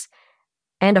T-Rex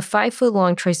and a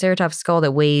 5-foot-long Triceratops skull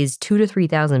that weighs 2,000 to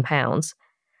 3,000 pounds.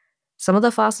 Some of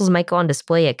the fossils might go on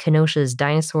display at Kenosha's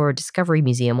Dinosaur Discovery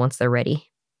Museum once they're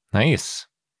ready. Nice.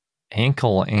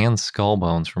 Ankle and skull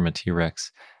bones from a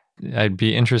T-Rex. I'd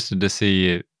be interested to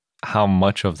see how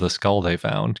much of the skull they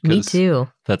found. Me too.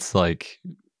 That's like...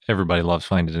 Everybody loves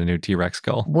finding a new T-Rex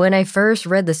skull. When I first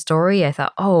read the story, I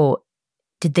thought, oh,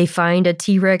 did they find a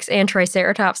T-Rex and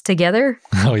Triceratops together?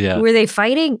 Oh, yeah. Were they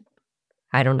fighting?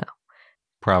 I don't know.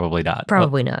 Probably not.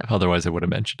 Probably not. Otherwise, I would have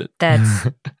mentioned it. That's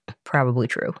probably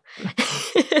true.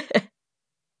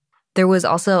 There was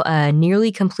also a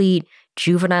nearly complete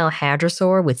juvenile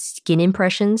hadrosaur with skin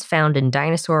impressions found in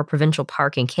Dinosaur Provincial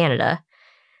Park in Canada.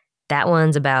 That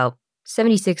one's about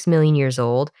 76 million years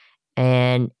old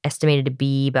and estimated to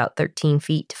be about 13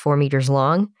 feet to 4 meters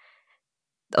long.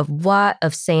 A lot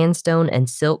of sandstone and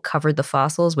silt covered the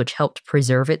fossils, which helped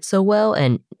preserve it so well,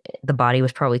 and the body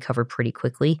was probably covered pretty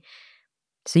quickly.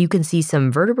 So you can see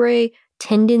some vertebrae,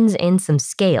 tendons, and some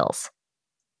scales.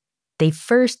 They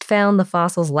first found the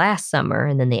fossils last summer,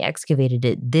 and then they excavated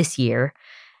it this year.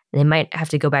 They might have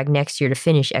to go back next year to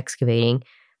finish excavating.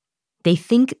 They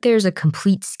think there's a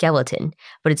complete skeleton,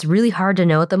 but it's really hard to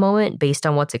know at the moment based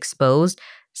on what's exposed.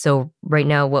 So right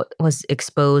now what was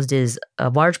exposed is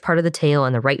a large part of the tail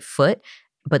and the right foot,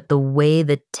 but the way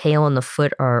the tail and the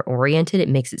foot are oriented, it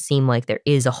makes it seem like there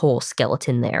is a whole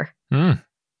skeleton there.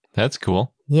 That's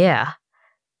cool. Yeah.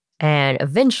 And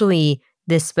eventually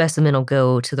this specimen will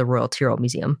go to the Royal Tyrrell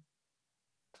Museum.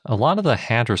 A lot of the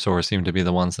hadrosaurs seem to be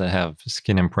the ones that have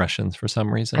skin impressions for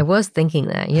some reason. I was thinking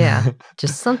that, yeah.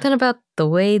 Just something about the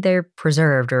way they're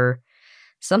preserved or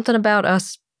something about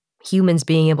us humans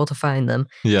being able to find them.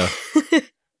 Yeah.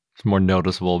 It's more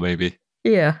noticeable, maybe.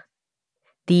 Yeah.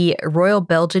 The Royal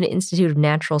Belgian Institute of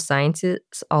Natural Sciences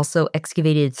also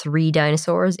excavated 3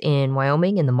 dinosaurs in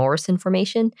Wyoming in the Morrison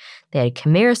Formation. They had a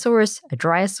Camarasaurus, a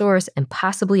Dryosaurus, and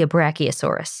possibly a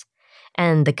Brachiosaurus.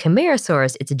 And the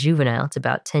Camarasaurus, it's a juvenile. It's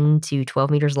about 10 to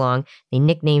 12 meters long. They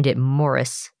nicknamed it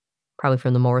Morris, probably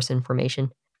from the Morrison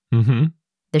Formation. Mm-hmm.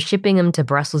 They're shipping them to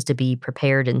Brussels to be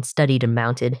prepared and studied and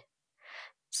mounted.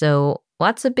 So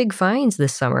lots of big finds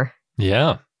this summer.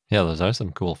 Yeah. Yeah, those are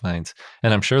some cool finds.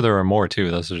 And I'm sure there are more too.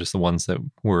 Those are just the ones that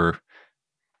were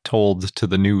told to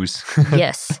the news.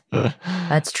 Yes,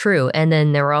 that's true. And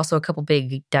then there were also a couple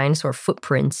big dinosaur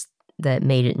footprints that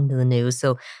made it into the news.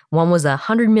 So one was a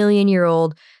 100 million year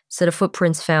old set of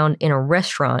footprints found in a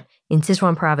restaurant in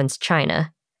Sichuan province,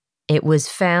 China. It was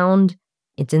found,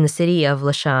 it's in the city of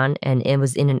Leshan, and it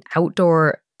was in an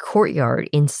outdoor courtyard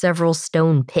in several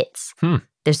stone pits.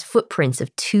 There's footprints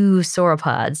of 2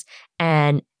 sauropods,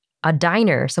 and a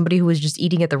diner, somebody who was just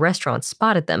eating at the restaurant,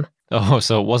 spotted them. Oh,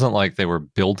 so it wasn't like they were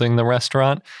building the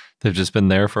restaurant. They've just been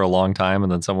there for a long time,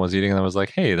 and then someone was eating and was like,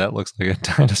 hey, that looks like a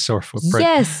dinosaur footprint.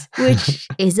 Yes, which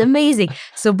is amazing.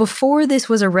 So before this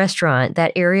was a restaurant,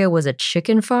 that area was a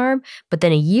chicken farm. But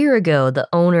then a year ago, the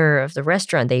owner of the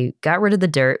restaurant, they got rid of the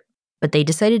dirt, but they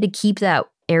decided to keep that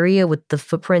area with the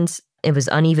footprints. It was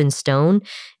uneven stone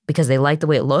because they liked the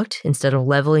way it looked instead of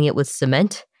leveling it with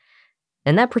cement.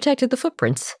 And that protected the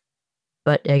footprints.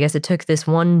 But I guess it took this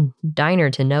one diner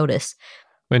to notice.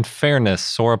 In fairness,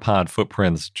 sauropod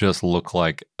footprints just look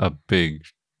like a big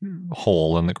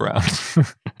hole in the ground.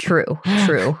 True.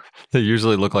 They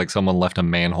usually look like someone left a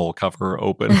manhole cover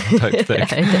open type thing.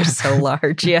 They're so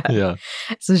large, yeah. Yeah.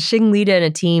 So Xing Lida and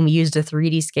a team used a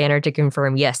 3D scanner to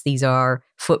confirm, yes, these are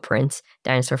footprints,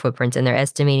 dinosaur footprints, and they're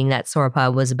estimating that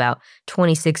sauropod was about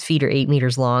 26 feet or 8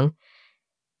 meters long.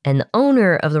 And the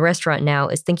owner of the restaurant now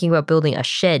is thinking about building a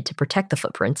shed to protect the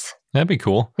footprints. That'd be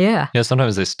cool. Yeah. Yeah,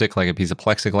 sometimes they stick like a piece of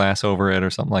plexiglass over it or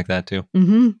something like that too.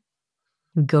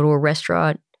 Mm-hmm. Go to a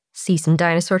restaurant, see some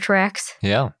dinosaur tracks.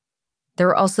 Yeah. There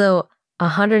were also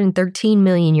 113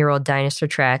 million year old dinosaur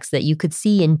tracks that you could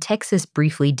see in Texas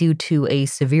briefly due to a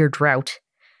severe drought.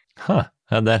 Huh.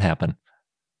 How'd that happen?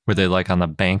 Were they like on the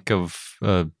bank of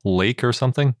a lake or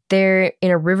something? They're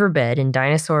in a riverbed in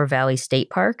Dinosaur Valley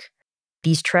State Park.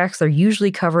 These tracks are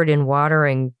usually covered in water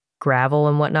and gravel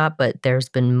and whatnot, but there's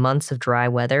been months of dry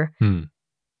weather.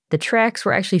 The tracks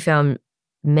were actually found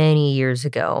many years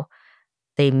ago.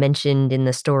 They mentioned in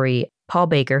the story Paul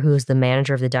Baker, who is the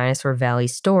manager of the Dinosaur Valley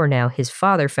store now, his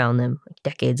father found them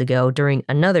decades ago during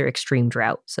another extreme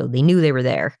drought. So they knew they were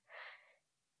there.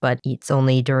 But it's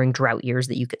only during drought years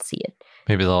that you could see it.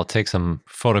 Maybe they'll take some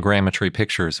photogrammetry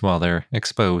pictures while they're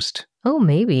exposed. Oh,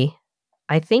 maybe.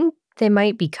 I think they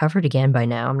might be covered again by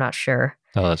now. I'm not sure.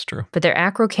 Oh, that's true. But they're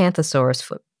Acrocanthosaurus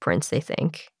footprints, they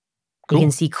think. Cool. You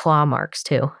can see claw marks,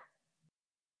 too.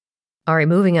 All right,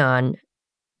 moving on.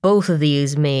 Both of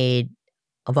these made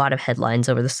a lot of headlines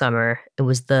over the summer. It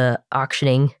was the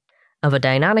auctioning of a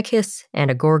Deinonychus and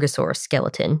a Gorgosaurus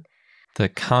skeleton. The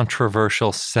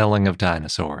controversial selling of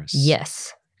dinosaurs.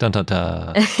 Yes. Dun dun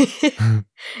dun.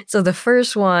 So the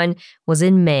first one was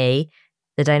in May.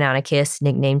 The Deinonychus,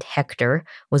 nicknamed Hector,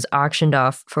 was auctioned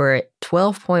off for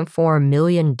 $12.4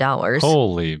 million.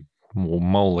 Holy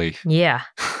moly. Yeah.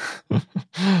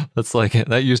 That's like,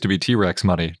 that used to be T-Rex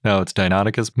money. Now it's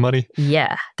Deinonychus money.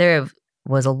 Yeah. There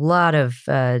was a lot of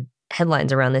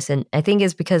headlines around this. And I think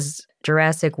it's because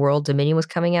Jurassic World Dominion was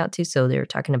coming out too. So they were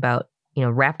talking about,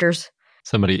 raptors.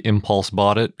 Somebody impulse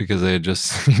bought it because they had just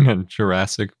seen a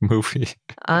Jurassic movie.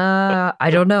 I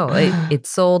don't know. It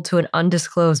sold to an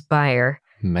undisclosed buyer.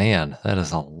 Man, that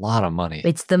is a lot of money.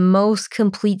 It's the most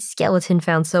complete skeleton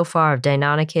found so far of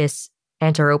Deinonychus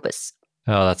anteropus.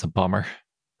 Oh, that's a bummer.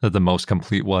 That the most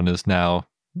complete one is now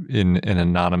in an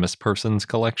anonymous person's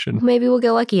collection. Maybe we'll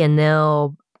get lucky and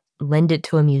they'll lend it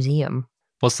to a museum.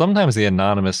 Well, sometimes the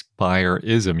anonymous buyer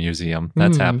is a museum.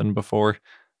 That's happened before.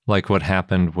 Like what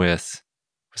happened with,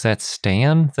 was that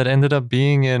Stan that ended up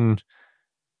being in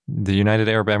the United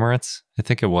Arab Emirates? I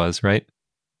think it was, right?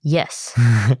 Yes.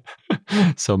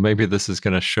 So maybe this is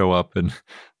going to show up in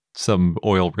some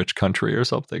oil-rich country or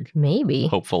something. Maybe.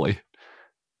 Hopefully.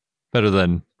 Better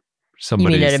than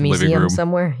somebody's you mean at a living museum room.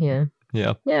 somewhere? Yeah.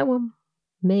 Yeah. Yeah, well,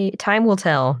 time will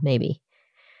tell, maybe.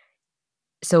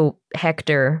 So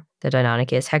Hector, the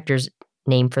Deinonychus, Hector's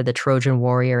name for the Trojan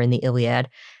warrior in the Iliad,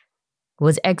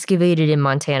 was excavated in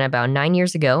Montana about 9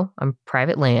 years ago on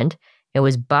private land. It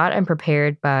was bought and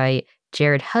prepared by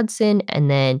Jared Hudson,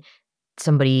 and then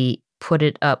somebody put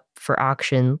it up for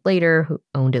auction later, who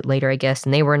owned it later, I guess,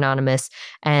 and they were anonymous.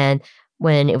 And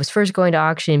when it was first going to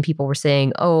auction, people were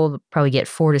saying, oh, they'll probably get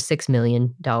 $4 to $6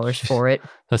 million for it.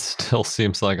 That still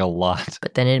seems like a lot.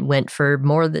 But then it went for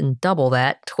more than double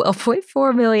that,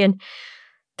 $12.4 million.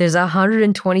 There's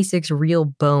 126 real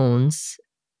bones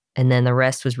and then the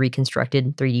rest was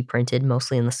reconstructed, 3D printed,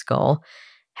 mostly in the skull.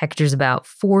 Hector's about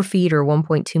 4 feet or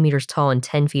 1.2 meters tall and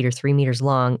 10 feet or 3 meters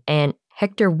long, and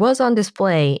Hector was on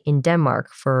display in Denmark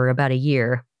for about a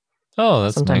year. Oh,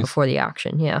 that's sometime nice. before the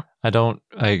auction, yeah. I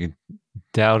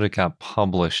doubt it got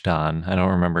published on. I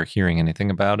don't remember hearing anything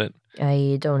about it.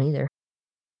 I don't either.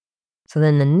 So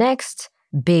then the next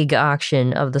big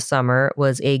auction of the summer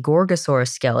was a Gorgosaurus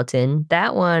skeleton.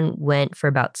 That one went for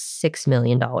about $6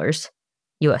 million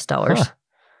US dollars. Huh.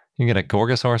 You get a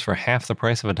Gorgosaurus for half the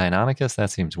price of a Deinonychus? That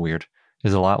seems weird.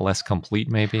 Is it a lot less complete,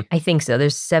 maybe? I think so.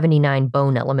 There's 79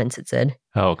 bone elements, it said.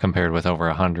 Oh, compared with over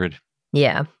 100.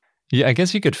 Yeah. Yeah, I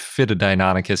guess you could fit a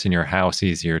Deinonychus in your house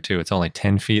easier, too. It's only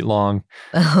 10 feet long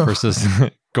versus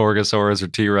Gorgosaurus or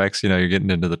T-Rex. You're getting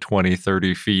into the 20,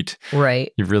 30 feet.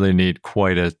 Right. You really need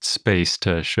quite a space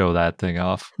to show that thing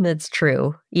off. That's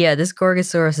true. Yeah, this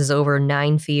Gorgosaurus is over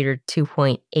 9 feet or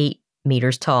 2.8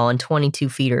 meters tall and 22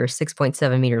 feet or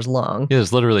 6.7 meters long. Yeah,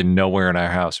 there's literally nowhere in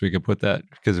our house we could put that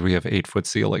because we have 8-foot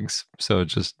ceilings. So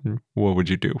just, what would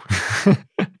you do?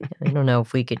 I don't know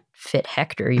if we could fit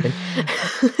Hector even.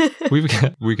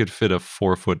 we could fit a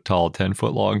 4-foot tall,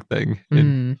 10-foot long thing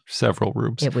in several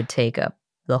rooms. It would take up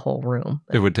the whole room.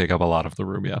 It would take up a lot of the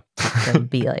room, yeah. That would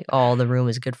be like all the room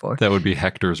is good for. That would be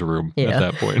Hector's room at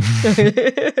that point.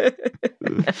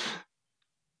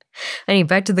 Anyway,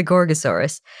 back to the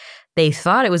Gorgosaurus. They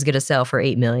thought it was going to sell for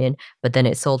 $8 million, but then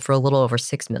it sold for a little over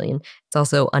 $6 million. It's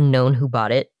also unknown who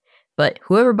bought it, but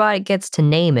whoever bought it gets to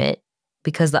name it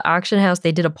because the auction house,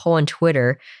 they did a poll on Twitter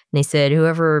and they said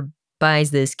whoever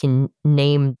buys this can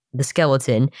name the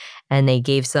skeleton, and they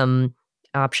gave some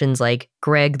options like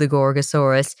Greg the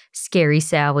Gorgosaurus, Scary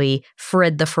Sally,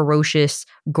 Fred the Ferocious,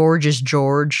 Gorgeous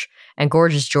George, and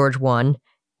Gorgeous George won.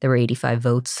 There were 85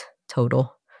 votes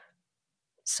total.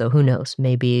 So who knows?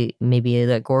 Maybe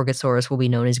the Gorgosaurus will be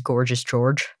known as Gorgeous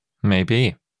George.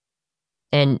 Maybe.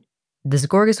 And this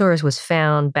Gorgosaurus was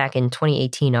found back in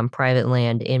 2018 on private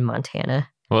land in Montana.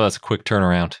 Well, that's a quick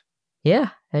turnaround. Yeah,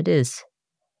 it is.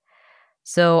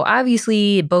 So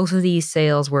obviously, both of these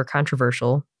sales were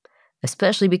controversial,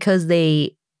 especially because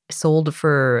they sold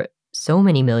for so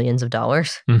many millions of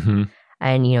dollars. Mm-hmm.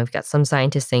 And, you've got some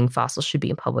scientists saying fossils should be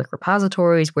in public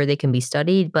repositories where they can be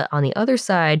studied. But on the other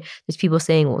side, there's people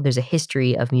saying, well, there's a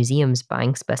history of museums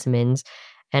buying specimens.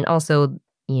 And also,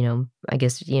 I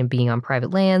guess, being on private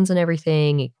lands and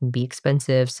everything, it can be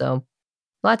expensive. So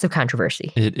lots of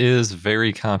controversy. It is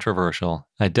very controversial.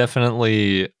 I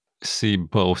definitely see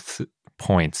both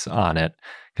points on it.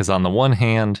 Because on the one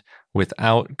hand,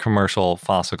 without commercial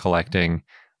fossil collecting,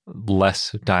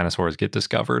 less dinosaurs get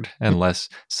discovered, and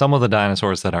some of the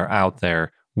dinosaurs that are out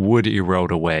there would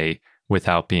erode away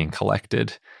without being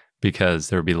collected because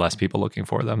there would be less people looking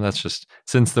for them. That's just,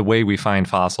 since the way we find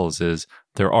fossils is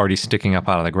they're already sticking up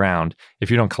out of the ground.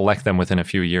 If you don't collect them within a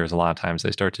few years, a lot of times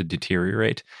they start to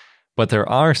deteriorate. But there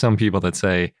are some people that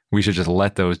say we should just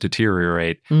let those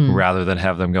deteriorate rather than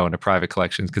have them go into private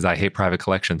collections, because I hate private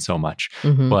collections so much.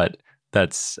 Mm-hmm. But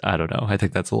that's, I don't know. I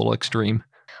think that's a little extreme.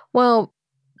 Well,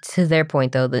 to their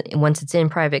point, though, that once it's in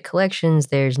private collections,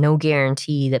 there's no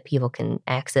guarantee that people can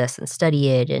access and study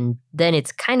it. And then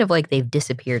it's kind of like they've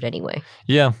disappeared anyway.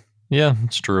 Yeah,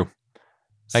 it's true.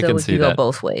 So I can it see can go that.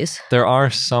 both ways. There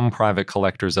are some private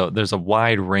collectors, though. There's a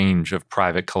wide range of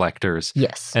private collectors.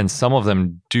 Yes. And some of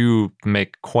them do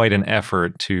make quite an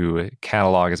effort to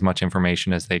catalog as much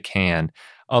information as they can.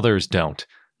 Others don't.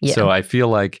 Yeah. So I feel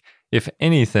like, if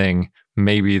anything,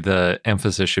 maybe the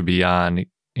emphasis should be on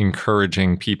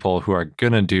encouraging people who are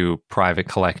going to do private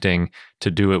collecting to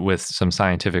do it with some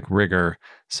scientific rigor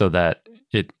so that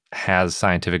it has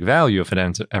scientific value if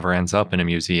it ever ends up in a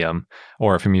museum,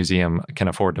 or if a museum can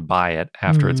afford to buy it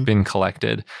after it's been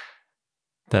collected.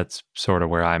 That's sort of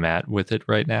where I'm at with it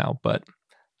right now, but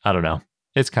I don't know.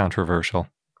 It's controversial.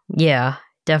 Yeah,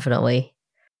 definitely.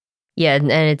 Yeah,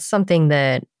 and it's something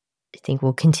that I think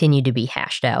will continue to be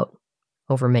hashed out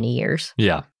over many years.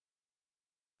 Yeah.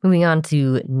 Moving on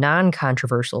to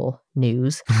non-controversial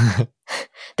news.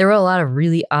 There were a lot of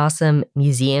really awesome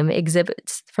museum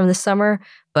exhibits from this summer,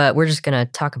 but we're just going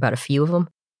to talk about a few of them.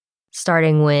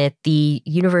 Starting with the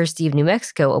University of New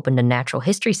Mexico opened a Natural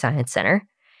History Science Center.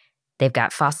 They've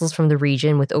got fossils from the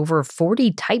region with over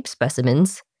 40 type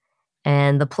specimens,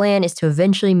 and the plan is to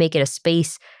eventually make it a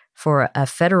space for a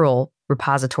federal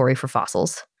repository for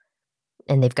fossils.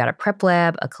 And they've got a prep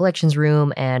lab, a collections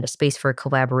room, and a space for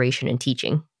collaboration and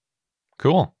teaching.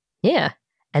 Cool. Yeah.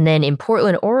 And then in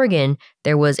Portland, Oregon,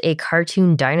 there was a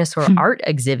cartoon dinosaur art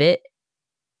exhibit,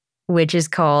 which is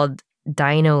called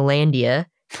Dinolandia.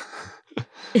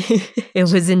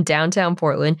 It was in downtown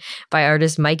Portland by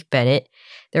artist Mike Bennett.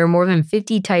 There were more than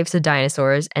 50 types of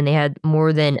dinosaurs, and they had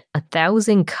more than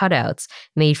 1,000 cutouts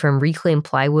made from reclaimed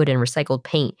plywood and recycled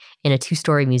paint in a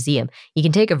 2-story museum. You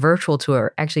can take a virtual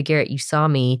tour. Actually, Garrett, you saw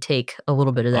me take a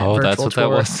little bit of that virtual tour.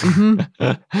 Oh, that's what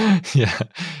that was? Yeah.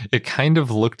 It kind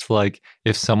of looked like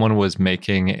if someone was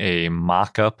making a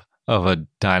mock-up of a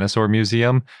dinosaur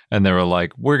museum and they were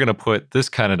like, we're going to put this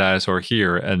kind of dinosaur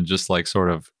here, and just like sort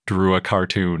of drew a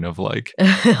cartoon of like,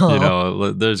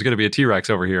 there's going to be a T-Rex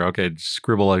over here. Okay,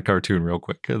 scribble a cartoon real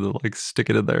quick and like stick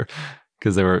it in there,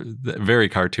 because they were very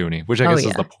cartoony, which I guess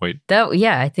is the point.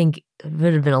 I think it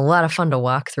would have been a lot of fun to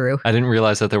walk through. I didn't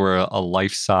realize that there were a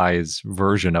life-size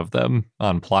version of them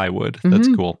on plywood. That's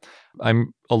cool.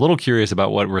 I'm a little curious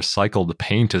about what recycled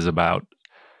paint is about.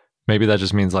 Maybe that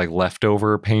just means like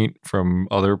leftover paint from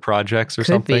other projects or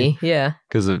something. Could be, yeah.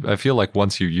 Because I feel like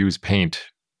once you use paint,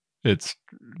 it's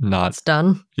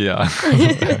done. Yeah.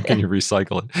 Can you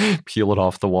recycle it? Peel it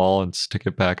off the wall and stick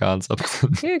it back on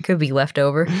something. Yeah, it could be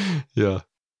leftover. Yeah.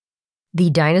 The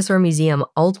Dinosaur Museum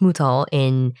Altmühltal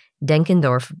in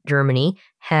Denkendorf, Germany,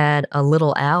 had a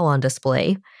little owl on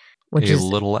display.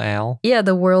 Little owl? Yeah,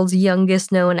 the world's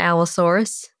youngest known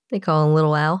Allosaurus. They call him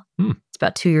Little Owl. It's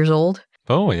about 2 years old.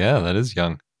 Oh, yeah, that is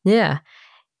young. Yeah.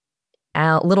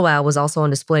 Little Owl was also on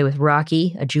display with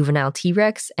Rocky, a juvenile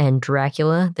T-Rex, and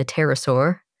Dracula, the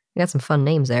pterosaur. I got some fun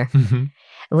names there.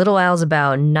 Little Owl's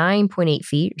about 9.8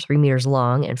 feet, 3 meters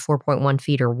long, and 4.1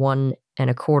 feet, or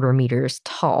 1.25 meters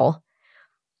tall.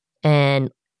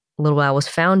 And Little Owl was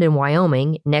found in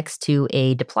Wyoming next to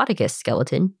a Diplodocus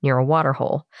skeleton near a water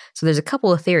hole. So there's a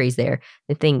couple of theories there.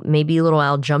 They think maybe Little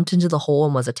Owl jumped into the hole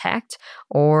and was attacked,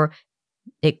 or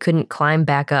it couldn't climb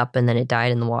back up and then it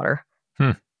died in the water.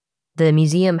 The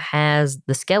museum has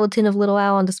the skeleton of Little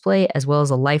Owl on display, as well as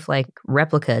a lifelike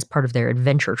replica as part of their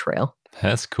adventure trail.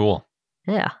 That's cool.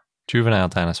 Yeah. Juvenile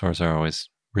dinosaurs are always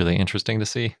really interesting to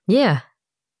see. Yeah.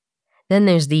 Then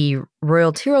there's the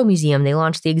Royal Tyrrell Museum. They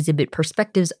launched the exhibit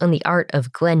Perspectives on the Art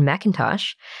of Glenn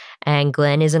McIntosh. And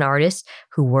Glenn is an artist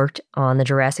who worked on the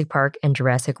Jurassic Park and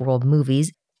Jurassic World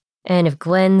movies. And if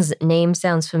Glenn's name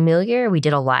sounds familiar, we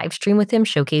did a live stream with him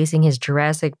showcasing his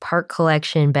Jurassic Park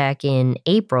collection back in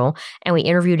April, and we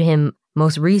interviewed him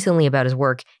most recently about his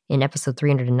work in episode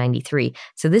 393.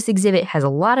 So this exhibit has a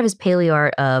lot of his paleo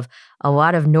art of a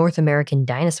lot of North American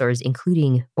dinosaurs,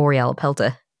 including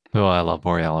Borealopelta. Oh, I love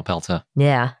Borealopelta.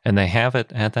 Yeah. And they have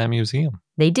it at that museum.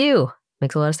 They do.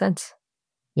 Makes a lot of sense.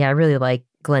 Yeah, I really like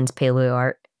Glenn's paleo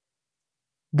art.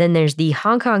 Then there's the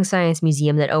Hong Kong Science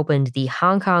Museum that opened the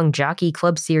Hong Kong Jockey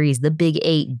Club Series The Big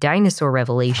 8 Dinosaur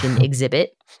Revelation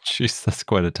exhibit. Jeez, that's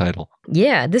quite a title.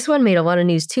 Yeah, this one made a lot of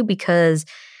news too because,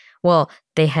 well,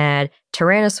 they had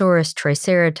Tyrannosaurus,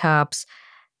 Triceratops,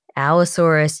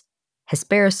 Allosaurus,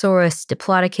 Hesperosaurus,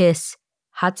 Diplodocus,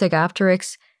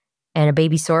 Hatzegopteryx, and a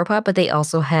baby sauropod, but they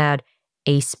also had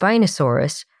a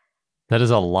Spinosaurus. That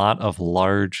is a lot of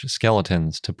large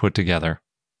skeletons to put together.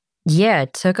 Yeah,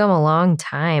 it took them a long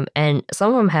time, and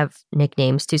some of them have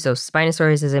nicknames too. So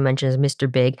Spinosaurus, as I mentioned, is Mr.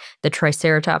 Big. The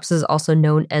Triceratops is also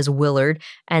known as Willard,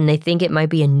 and they think it might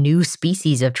be a new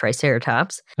species of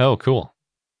Triceratops. Oh, cool.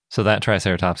 So that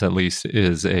Triceratops at least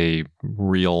is a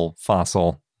real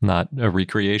fossil, not a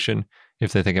recreation,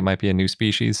 if they think it might be a new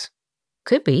species.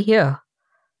 Could be, yeah.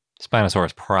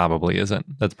 Spinosaurus probably isn't.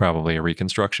 That's probably a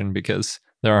reconstruction because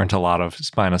there aren't a lot of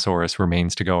Spinosaurus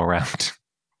remains to go around.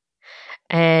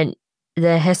 And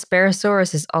the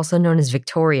Hesperosaurus is also known as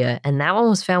Victoria, and that one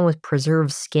was found with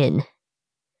preserved skin.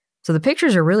 So the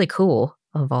pictures are really cool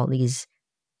of all these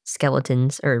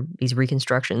skeletons, or these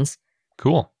reconstructions.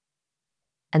 Cool.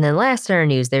 And then last in our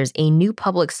news, there's a new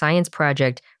public science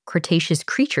project, Cretaceous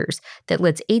Creatures, that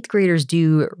lets 8th graders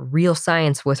do real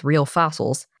science with real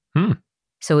fossils.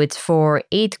 So it's for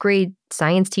 8th grade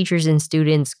science teachers and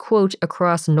students, quote,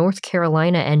 across North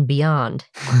Carolina and beyond,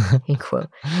 end quote.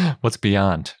 What's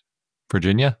beyond?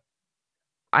 Virginia?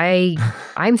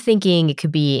 I'm thinking it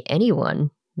could be anyone,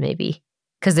 maybe.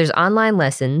 Because there's online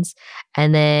lessons,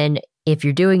 and then if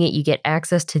you're doing it, you get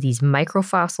access to these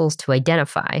microfossils to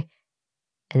identify.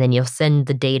 And then you'll send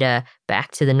the data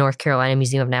back to the North Carolina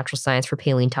Museum of Natural Science for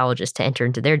paleontologists to enter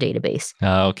into their database.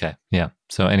 Okay. Yeah.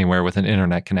 So anywhere with an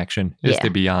internet connection is the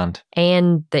beyond.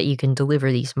 And that you can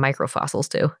deliver these microfossils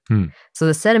to. So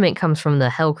the sediment comes from the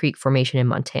Hell Creek Formation in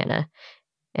Montana.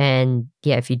 And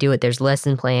yeah, if you do it, there's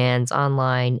lesson plans,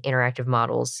 online, interactive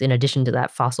models, in addition to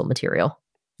that fossil material.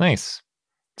 Nice.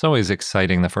 It's always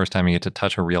exciting the first time you get to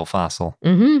touch a real fossil.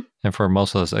 Mm-hmm. And for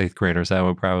most of those 8th graders, that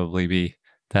would probably be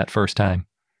that first time.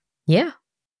 Yeah.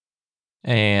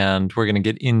 And we're going to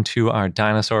get into our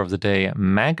dinosaur of the day,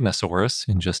 Magnosaurus,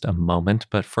 in just a moment.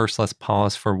 But first, let's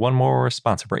pause for one more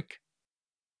sponsor break.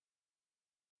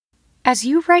 As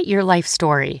you write your life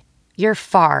story, you're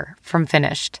far from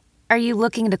finished. Are you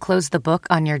looking to close the book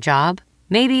on your job?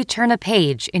 Maybe turn a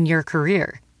page in your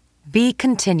career? Be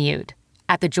continued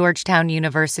at the Georgetown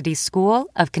University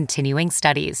School of Continuing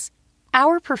Studies.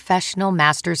 Our professional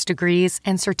master's degrees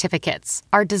and certificates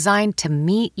are designed to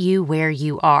meet you where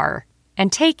you are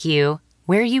and take you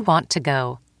where you want to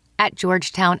go. At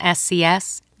Georgetown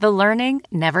SCS, the learning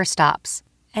never stops,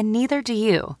 and neither do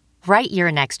you. Write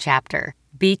your next chapter.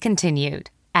 Be continued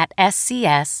at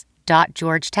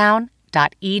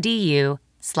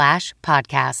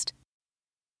scs.georgetown.edu/podcast.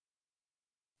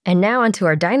 And now onto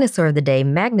our dinosaur of the day,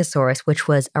 Magnosaurus, which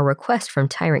was a request from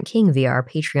Tyrant King via our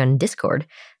Patreon and Discord.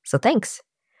 So thanks.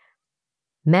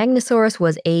 Magnosaurus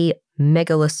was a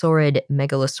megalosauroid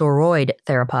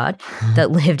theropod that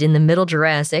lived in the Middle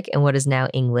Jurassic in what is now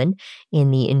England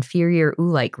in the inferior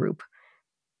oolite group.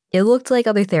 It looked like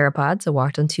other theropods. It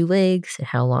walked on two legs. It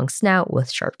had a long snout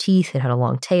with sharp teeth. It had a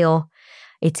long tail.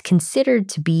 It's considered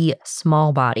to be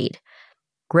small-bodied.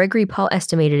 Gregory Paul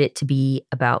estimated it to be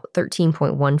about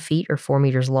 13.1 feet or 4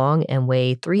 meters long and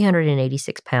weigh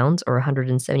 386 pounds or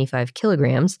 175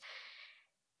 kilograms.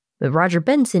 But Roger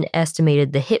Benson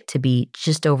estimated the hip to be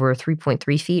just over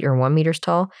 3.3 feet or 1 meters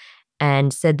tall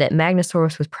and said that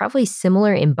Magnosaurus was probably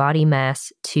similar in body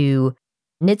mass to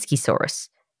Nitzkisaurus,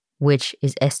 which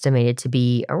is estimated to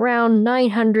be around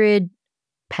 900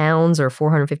 pounds or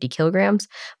 450 kilograms.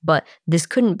 But this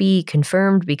couldn't be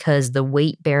confirmed because the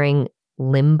weight-bearing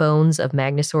limb bones of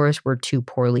Magnosaurus were too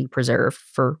poorly preserved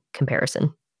for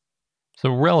comparison.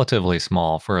 So relatively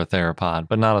small for a theropod,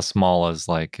 but not as small as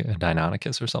like a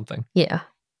Deinonychus or something. Yeah.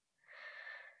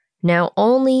 Now,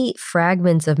 only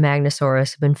fragments of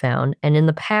Magnosaurus have been found, and in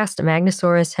the past,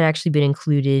 Magnosaurus had actually been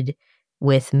included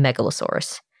with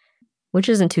Megalosaurus, which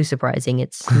isn't too surprising.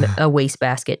 It's a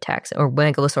wastebasket taxon, or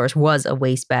Megalosaurus was a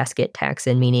wastebasket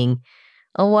taxon, meaning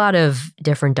a lot of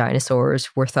different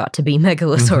dinosaurs were thought to be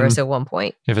Megalosaurus at one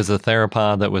point. If it's a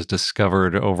theropod that was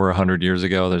discovered over 100 years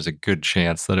ago, there's a good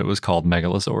chance that it was called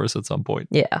Megalosaurus at some point.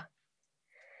 Yeah.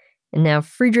 And now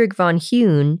Friedrich von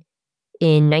Huene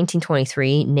in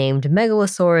 1923 named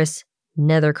Megalosaurus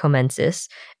nethercomensis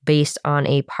based on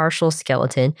a partial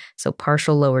skeleton, so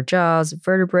partial lower jaws,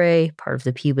 vertebrae, part of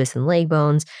the pubis and leg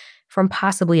bones, from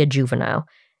possibly a juvenile.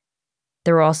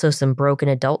 There were also some broken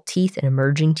adult teeth and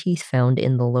emerging teeth found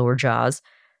in the lower jaws.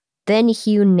 Then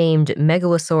Huene named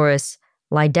Megalosaurus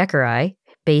lydeckeri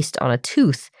based on a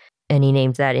tooth, and he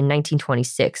named that in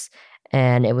 1926,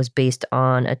 and it was based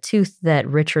on a tooth that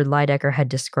Richard Lydecker had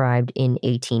described in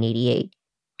 1888.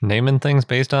 Naming things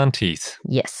based on teeth.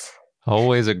 Yes.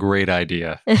 Always a great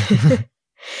idea. But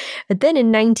then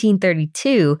in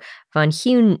 1932, von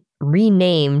Huene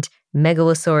renamed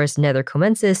Megalosaurus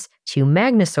nethercomensis to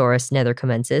Magnosaurus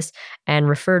nethercomensis and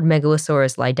referred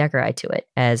Megalosaurus lydeckeri to it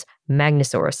as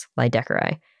Magnosaurus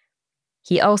lydeckeri.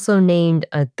 He also named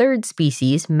a third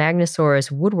species,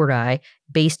 Magnosaurus woodwardi,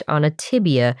 based on a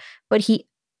tibia, but he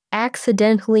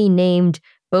accidentally named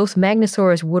both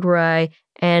Magnosaurus woodwardi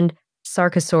and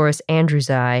Sarcosaurus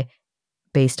andrewsi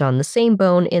based on the same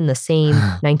bone in the same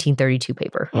 1932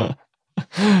 paper.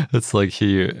 It's like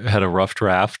he had a rough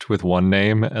draft with one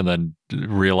name and then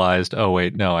realized, oh,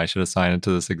 wait, no, I should assign it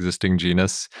to this existing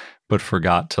genus, but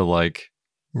forgot to like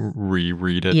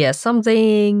reread it. Yeah,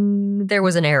 there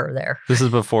was an error there. This is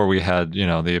before we had,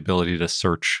 the ability to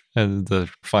search and the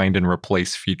find and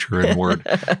replace feature in Word.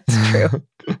 That's true.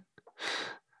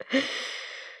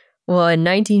 Well, in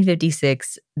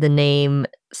 1956, the name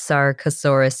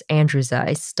Sarcosaurus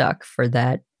andrewsi stuck for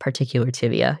that particular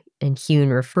tibia, and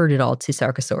Huene referred it all to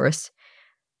Sarcosaurus.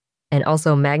 And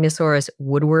also Magnosaurus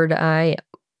woodwardi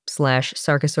 /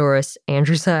 Sarcosaurus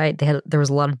andrewsi, there was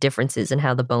a lot of differences in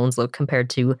how the bones look compared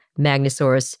to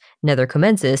Magnosaurus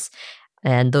nethercomensis,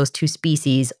 and those two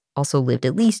species also lived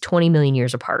at least 20 million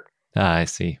years apart. Ah, I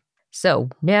see. So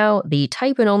now the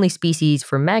type and only species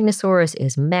for Magnosaurus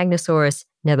is Magnosaurus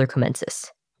nethercomensis.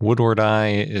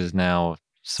 Woodwardi is now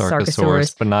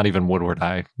Sarcosaurus, but not even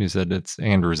woodwardi. You said it's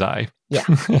andrewsi. Yeah.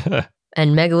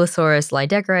 And Megalosaurus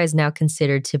lydeckeri is now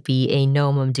considered to be a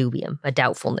nomen dubium, a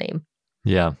doubtful name.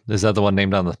 Yeah. Is that the one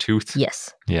named on the tooth?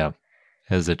 Yes. Yeah,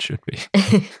 as it should be.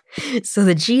 So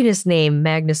the genus name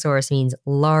Magnosaurus means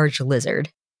large lizard.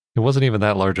 It wasn't even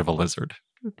that large of a lizard.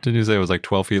 Didn't you say it was like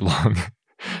 12 feet long?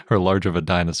 Or large of a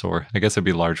dinosaur? I guess it'd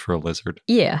be large for a lizard.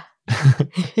 Yeah.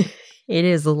 It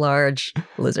is a large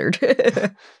lizard.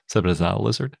 Except it's not a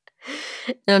lizard.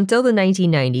 Until the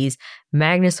 1990s,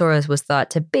 Magnosaurus was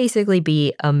thought to basically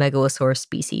be a megalosaurus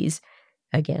species.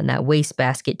 Again, that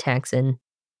wastebasket taxon.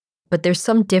 But there's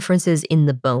some differences in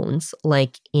the bones,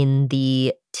 like in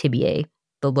the tibiae,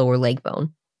 the lower leg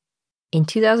bone. In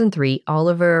 2003,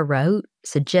 Oliver Raoult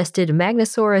suggested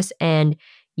Magnosaurus and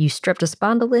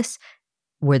Eustreptospondylus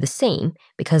were the same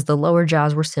because the lower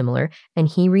jaws were similar, and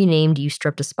he renamed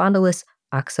Eustreptospondylus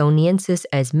oxoniensis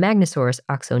as Magnosaurus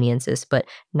oxoniensis, but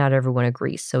not everyone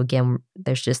agrees. So again,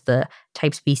 there's just the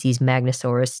type species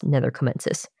Magnosaurus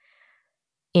nethercomensis.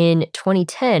 In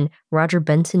 2010, Roger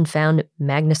Benson found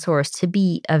Magnosaurus to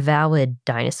be a valid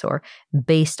dinosaur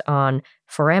based on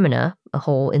foramina, a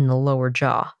hole in the lower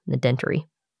jaw, the dentary.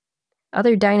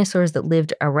 Other dinosaurs that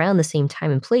lived around the same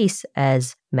time and place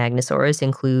as Magnosaurus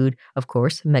include, of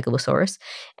course, Megalosaurus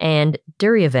and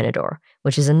Duriovenidor,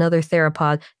 which is another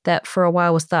theropod that for a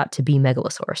while was thought to be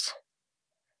Megalosaurus.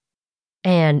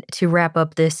 And to wrap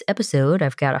up this episode,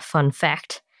 I've got a fun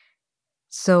fact.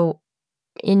 So,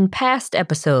 in past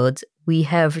episodes, we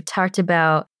have talked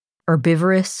about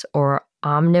herbivorous or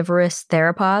omnivorous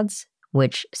theropods,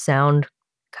 which sound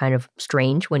kind of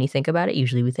strange when you think about it.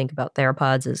 Usually we think about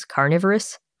theropods as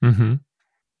carnivorous. Mm-hmm.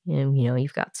 And,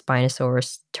 you've got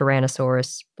Spinosaurus,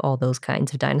 Tyrannosaurus, all those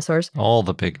kinds of dinosaurs. All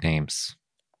the big names.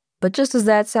 But just as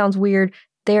that sounds weird,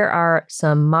 there are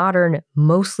some modern,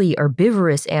 mostly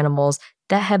herbivorous animals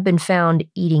that have been found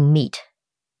eating meat.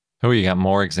 Oh, you got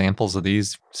more examples of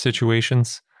these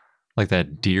situations? Like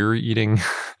that deer eating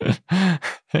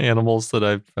animals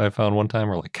that I found one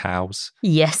time, or like cows?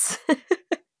 Yes.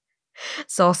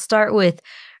 So I'll start with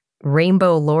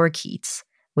rainbow lorikeets,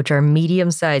 which are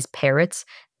medium-sized parrots.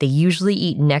 They usually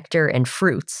eat nectar and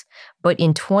fruits. But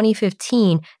in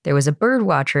 2015, there was a bird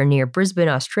watcher near Brisbane,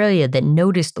 Australia that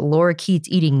noticed lorikeets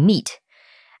eating meat.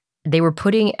 They were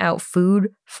putting out food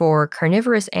for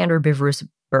carnivorous and herbivorous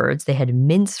birds. They had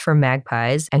mince for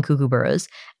magpies and kookaburras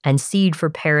and seed for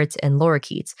parrots and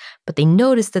lorikeets. But they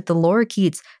noticed that the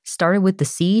lorikeets started with the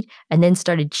seed and then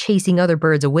started chasing other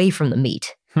birds away from the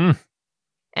meat.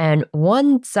 And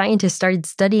one scientist started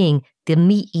studying the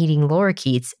meat-eating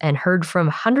lorikeets and heard from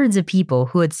hundreds of people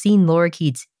who had seen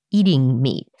lorikeets eating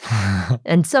meat.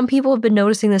 And some people have been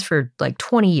noticing this for like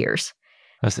 20 years.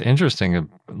 That's interesting,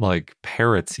 like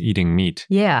parrots eating meat.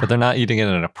 Yeah. But they're not eating it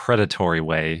in a predatory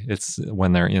way. It's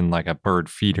when they're in like a bird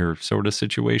feeder sort of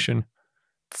situation.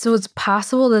 So it's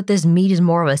possible that this meat is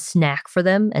more of a snack for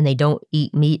them and they don't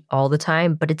eat meat all the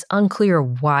time, but it's unclear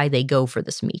why they go for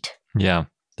this meat. Yeah.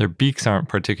 Their beaks aren't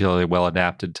particularly well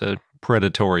adapted to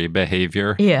predatory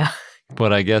behavior. Yeah.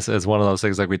 But I guess as one of those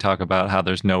things, like we talk about how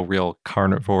there's no real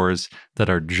carnivores that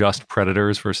are just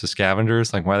predators versus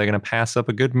scavengers. Like, why are they going to pass up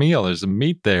a good meal? There's some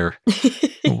meat there.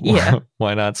 Yeah.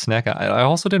 Why not snack? I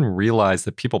also didn't realize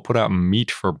that people put out meat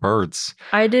for birds.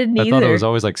 I didn't either. I thought it was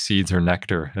always like seeds or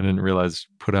nectar. I didn't realize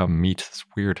put out meat. It's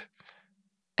weird.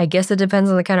 I guess it depends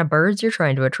on the kind of birds you're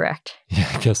trying to attract.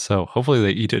 Yeah, I guess so. Hopefully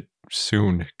they eat it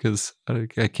soon, because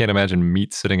I can't imagine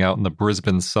meat sitting out in the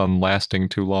Brisbane sun lasting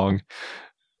too long.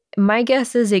 My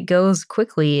guess is it goes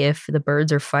quickly if the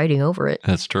birds are fighting over it.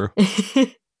 That's true.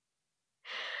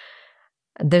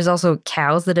 There's also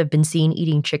cows that have been seen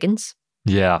eating chickens.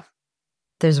 Yeah.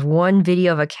 There's one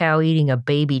video of a cow eating a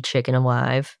baby chicken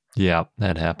alive. Yeah,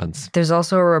 that happens. There's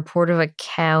also a report of a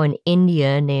cow in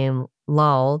India named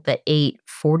Lal that ate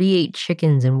 48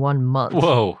 chickens in 1 month.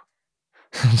 Whoa.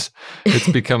 It's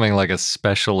becoming like a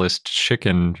specialist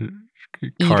chicken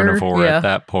carnivore at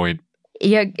that point.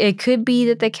 Yeah, it could be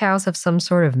that the cows have some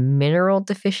sort of mineral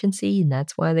deficiency, and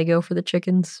that's why they go for the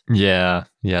chickens. Yeah,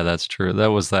 that's true.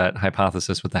 That was that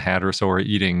hypothesis with the hadrosaur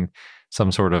eating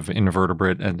some sort of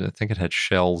invertebrate, and I think it had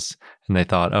shells, and they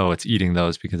thought, oh, it's eating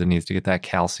those because it needs to get that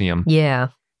calcium. Yeah.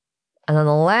 And then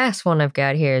the last one I've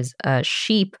got here is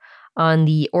sheep on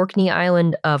the Orkney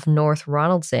Island of North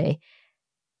Ronaldsay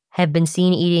have been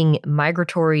seen eating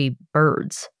migratory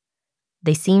birds.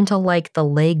 They seem to like the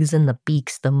legs and the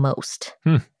beaks the most.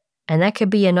 And that could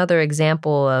be another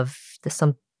example of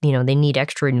they need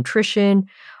extra nutrition,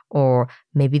 or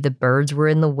maybe the birds were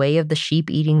in the way of the sheep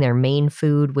eating their main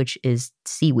food, which is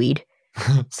seaweed.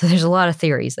 So there's a lot of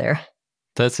theories there.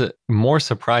 That's more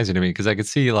surprising to me, because I could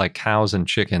see like cows and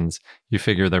chickens, you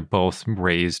figure they're both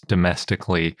raised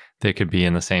domestically. They could be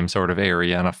in the same sort of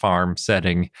area in a farm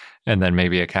setting, and then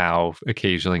maybe a cow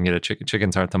occasionally can get a chicken.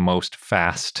 Chickens aren't the most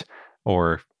fast,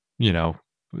 or,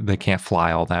 they can't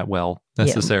fly all that well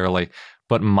necessarily. Yeah.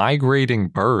 But migrating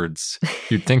birds,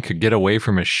 you'd think could get away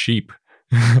from a sheep.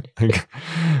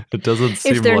 It doesn't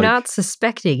seem if they're not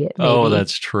suspecting it, maybe. Oh,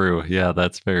 that's true. Yeah,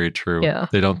 that's very true. Yeah.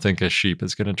 They don't think a sheep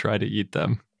is going to try to eat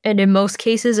them. And in most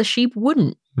cases, a sheep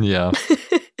wouldn't. Yeah.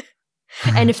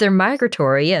 And if they're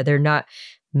migratory, they're not.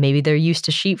 Maybe they're used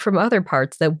to sheep from other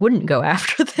parts that wouldn't go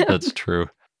after them. That's true.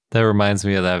 That reminds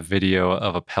me of that video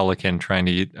of a pelican trying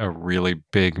to eat a really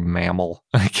big mammal.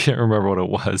 I can't remember what it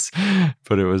was,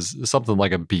 but it was something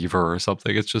like a beaver or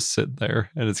something. It's just sitting there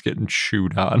and it's getting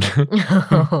chewed on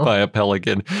by a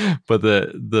pelican. But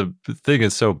the thing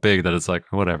is so big that it's like,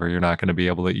 whatever, you're not going to be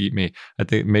able to eat me. I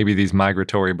think maybe these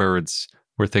migratory birds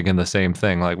were thinking the same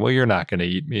thing. Like, well, you're not going to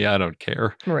eat me. I don't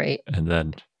care. Right. And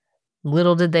then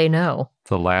little did they know.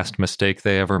 The last mistake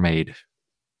they ever made.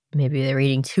 Maybe they were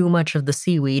eating too much of the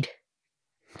seaweed.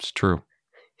 It's true.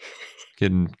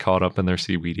 Getting caught up in their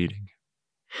seaweed eating.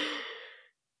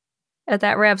 And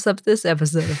that wraps up this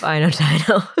episode of I Know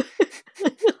Dino.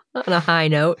 On a high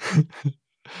note.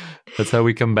 That's how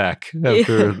we come back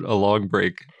after a long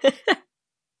break.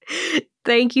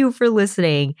 Thank you for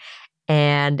listening.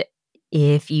 And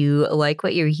if you like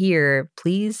what you hear,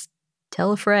 please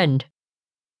tell a friend.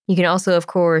 You can also, of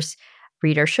course,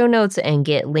 read our show notes and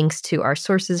get links to our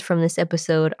sources from this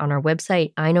episode on our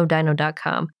website,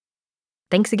 iknowdino.com.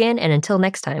 Thanks again, and until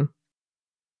next time.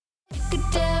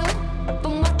 Good day.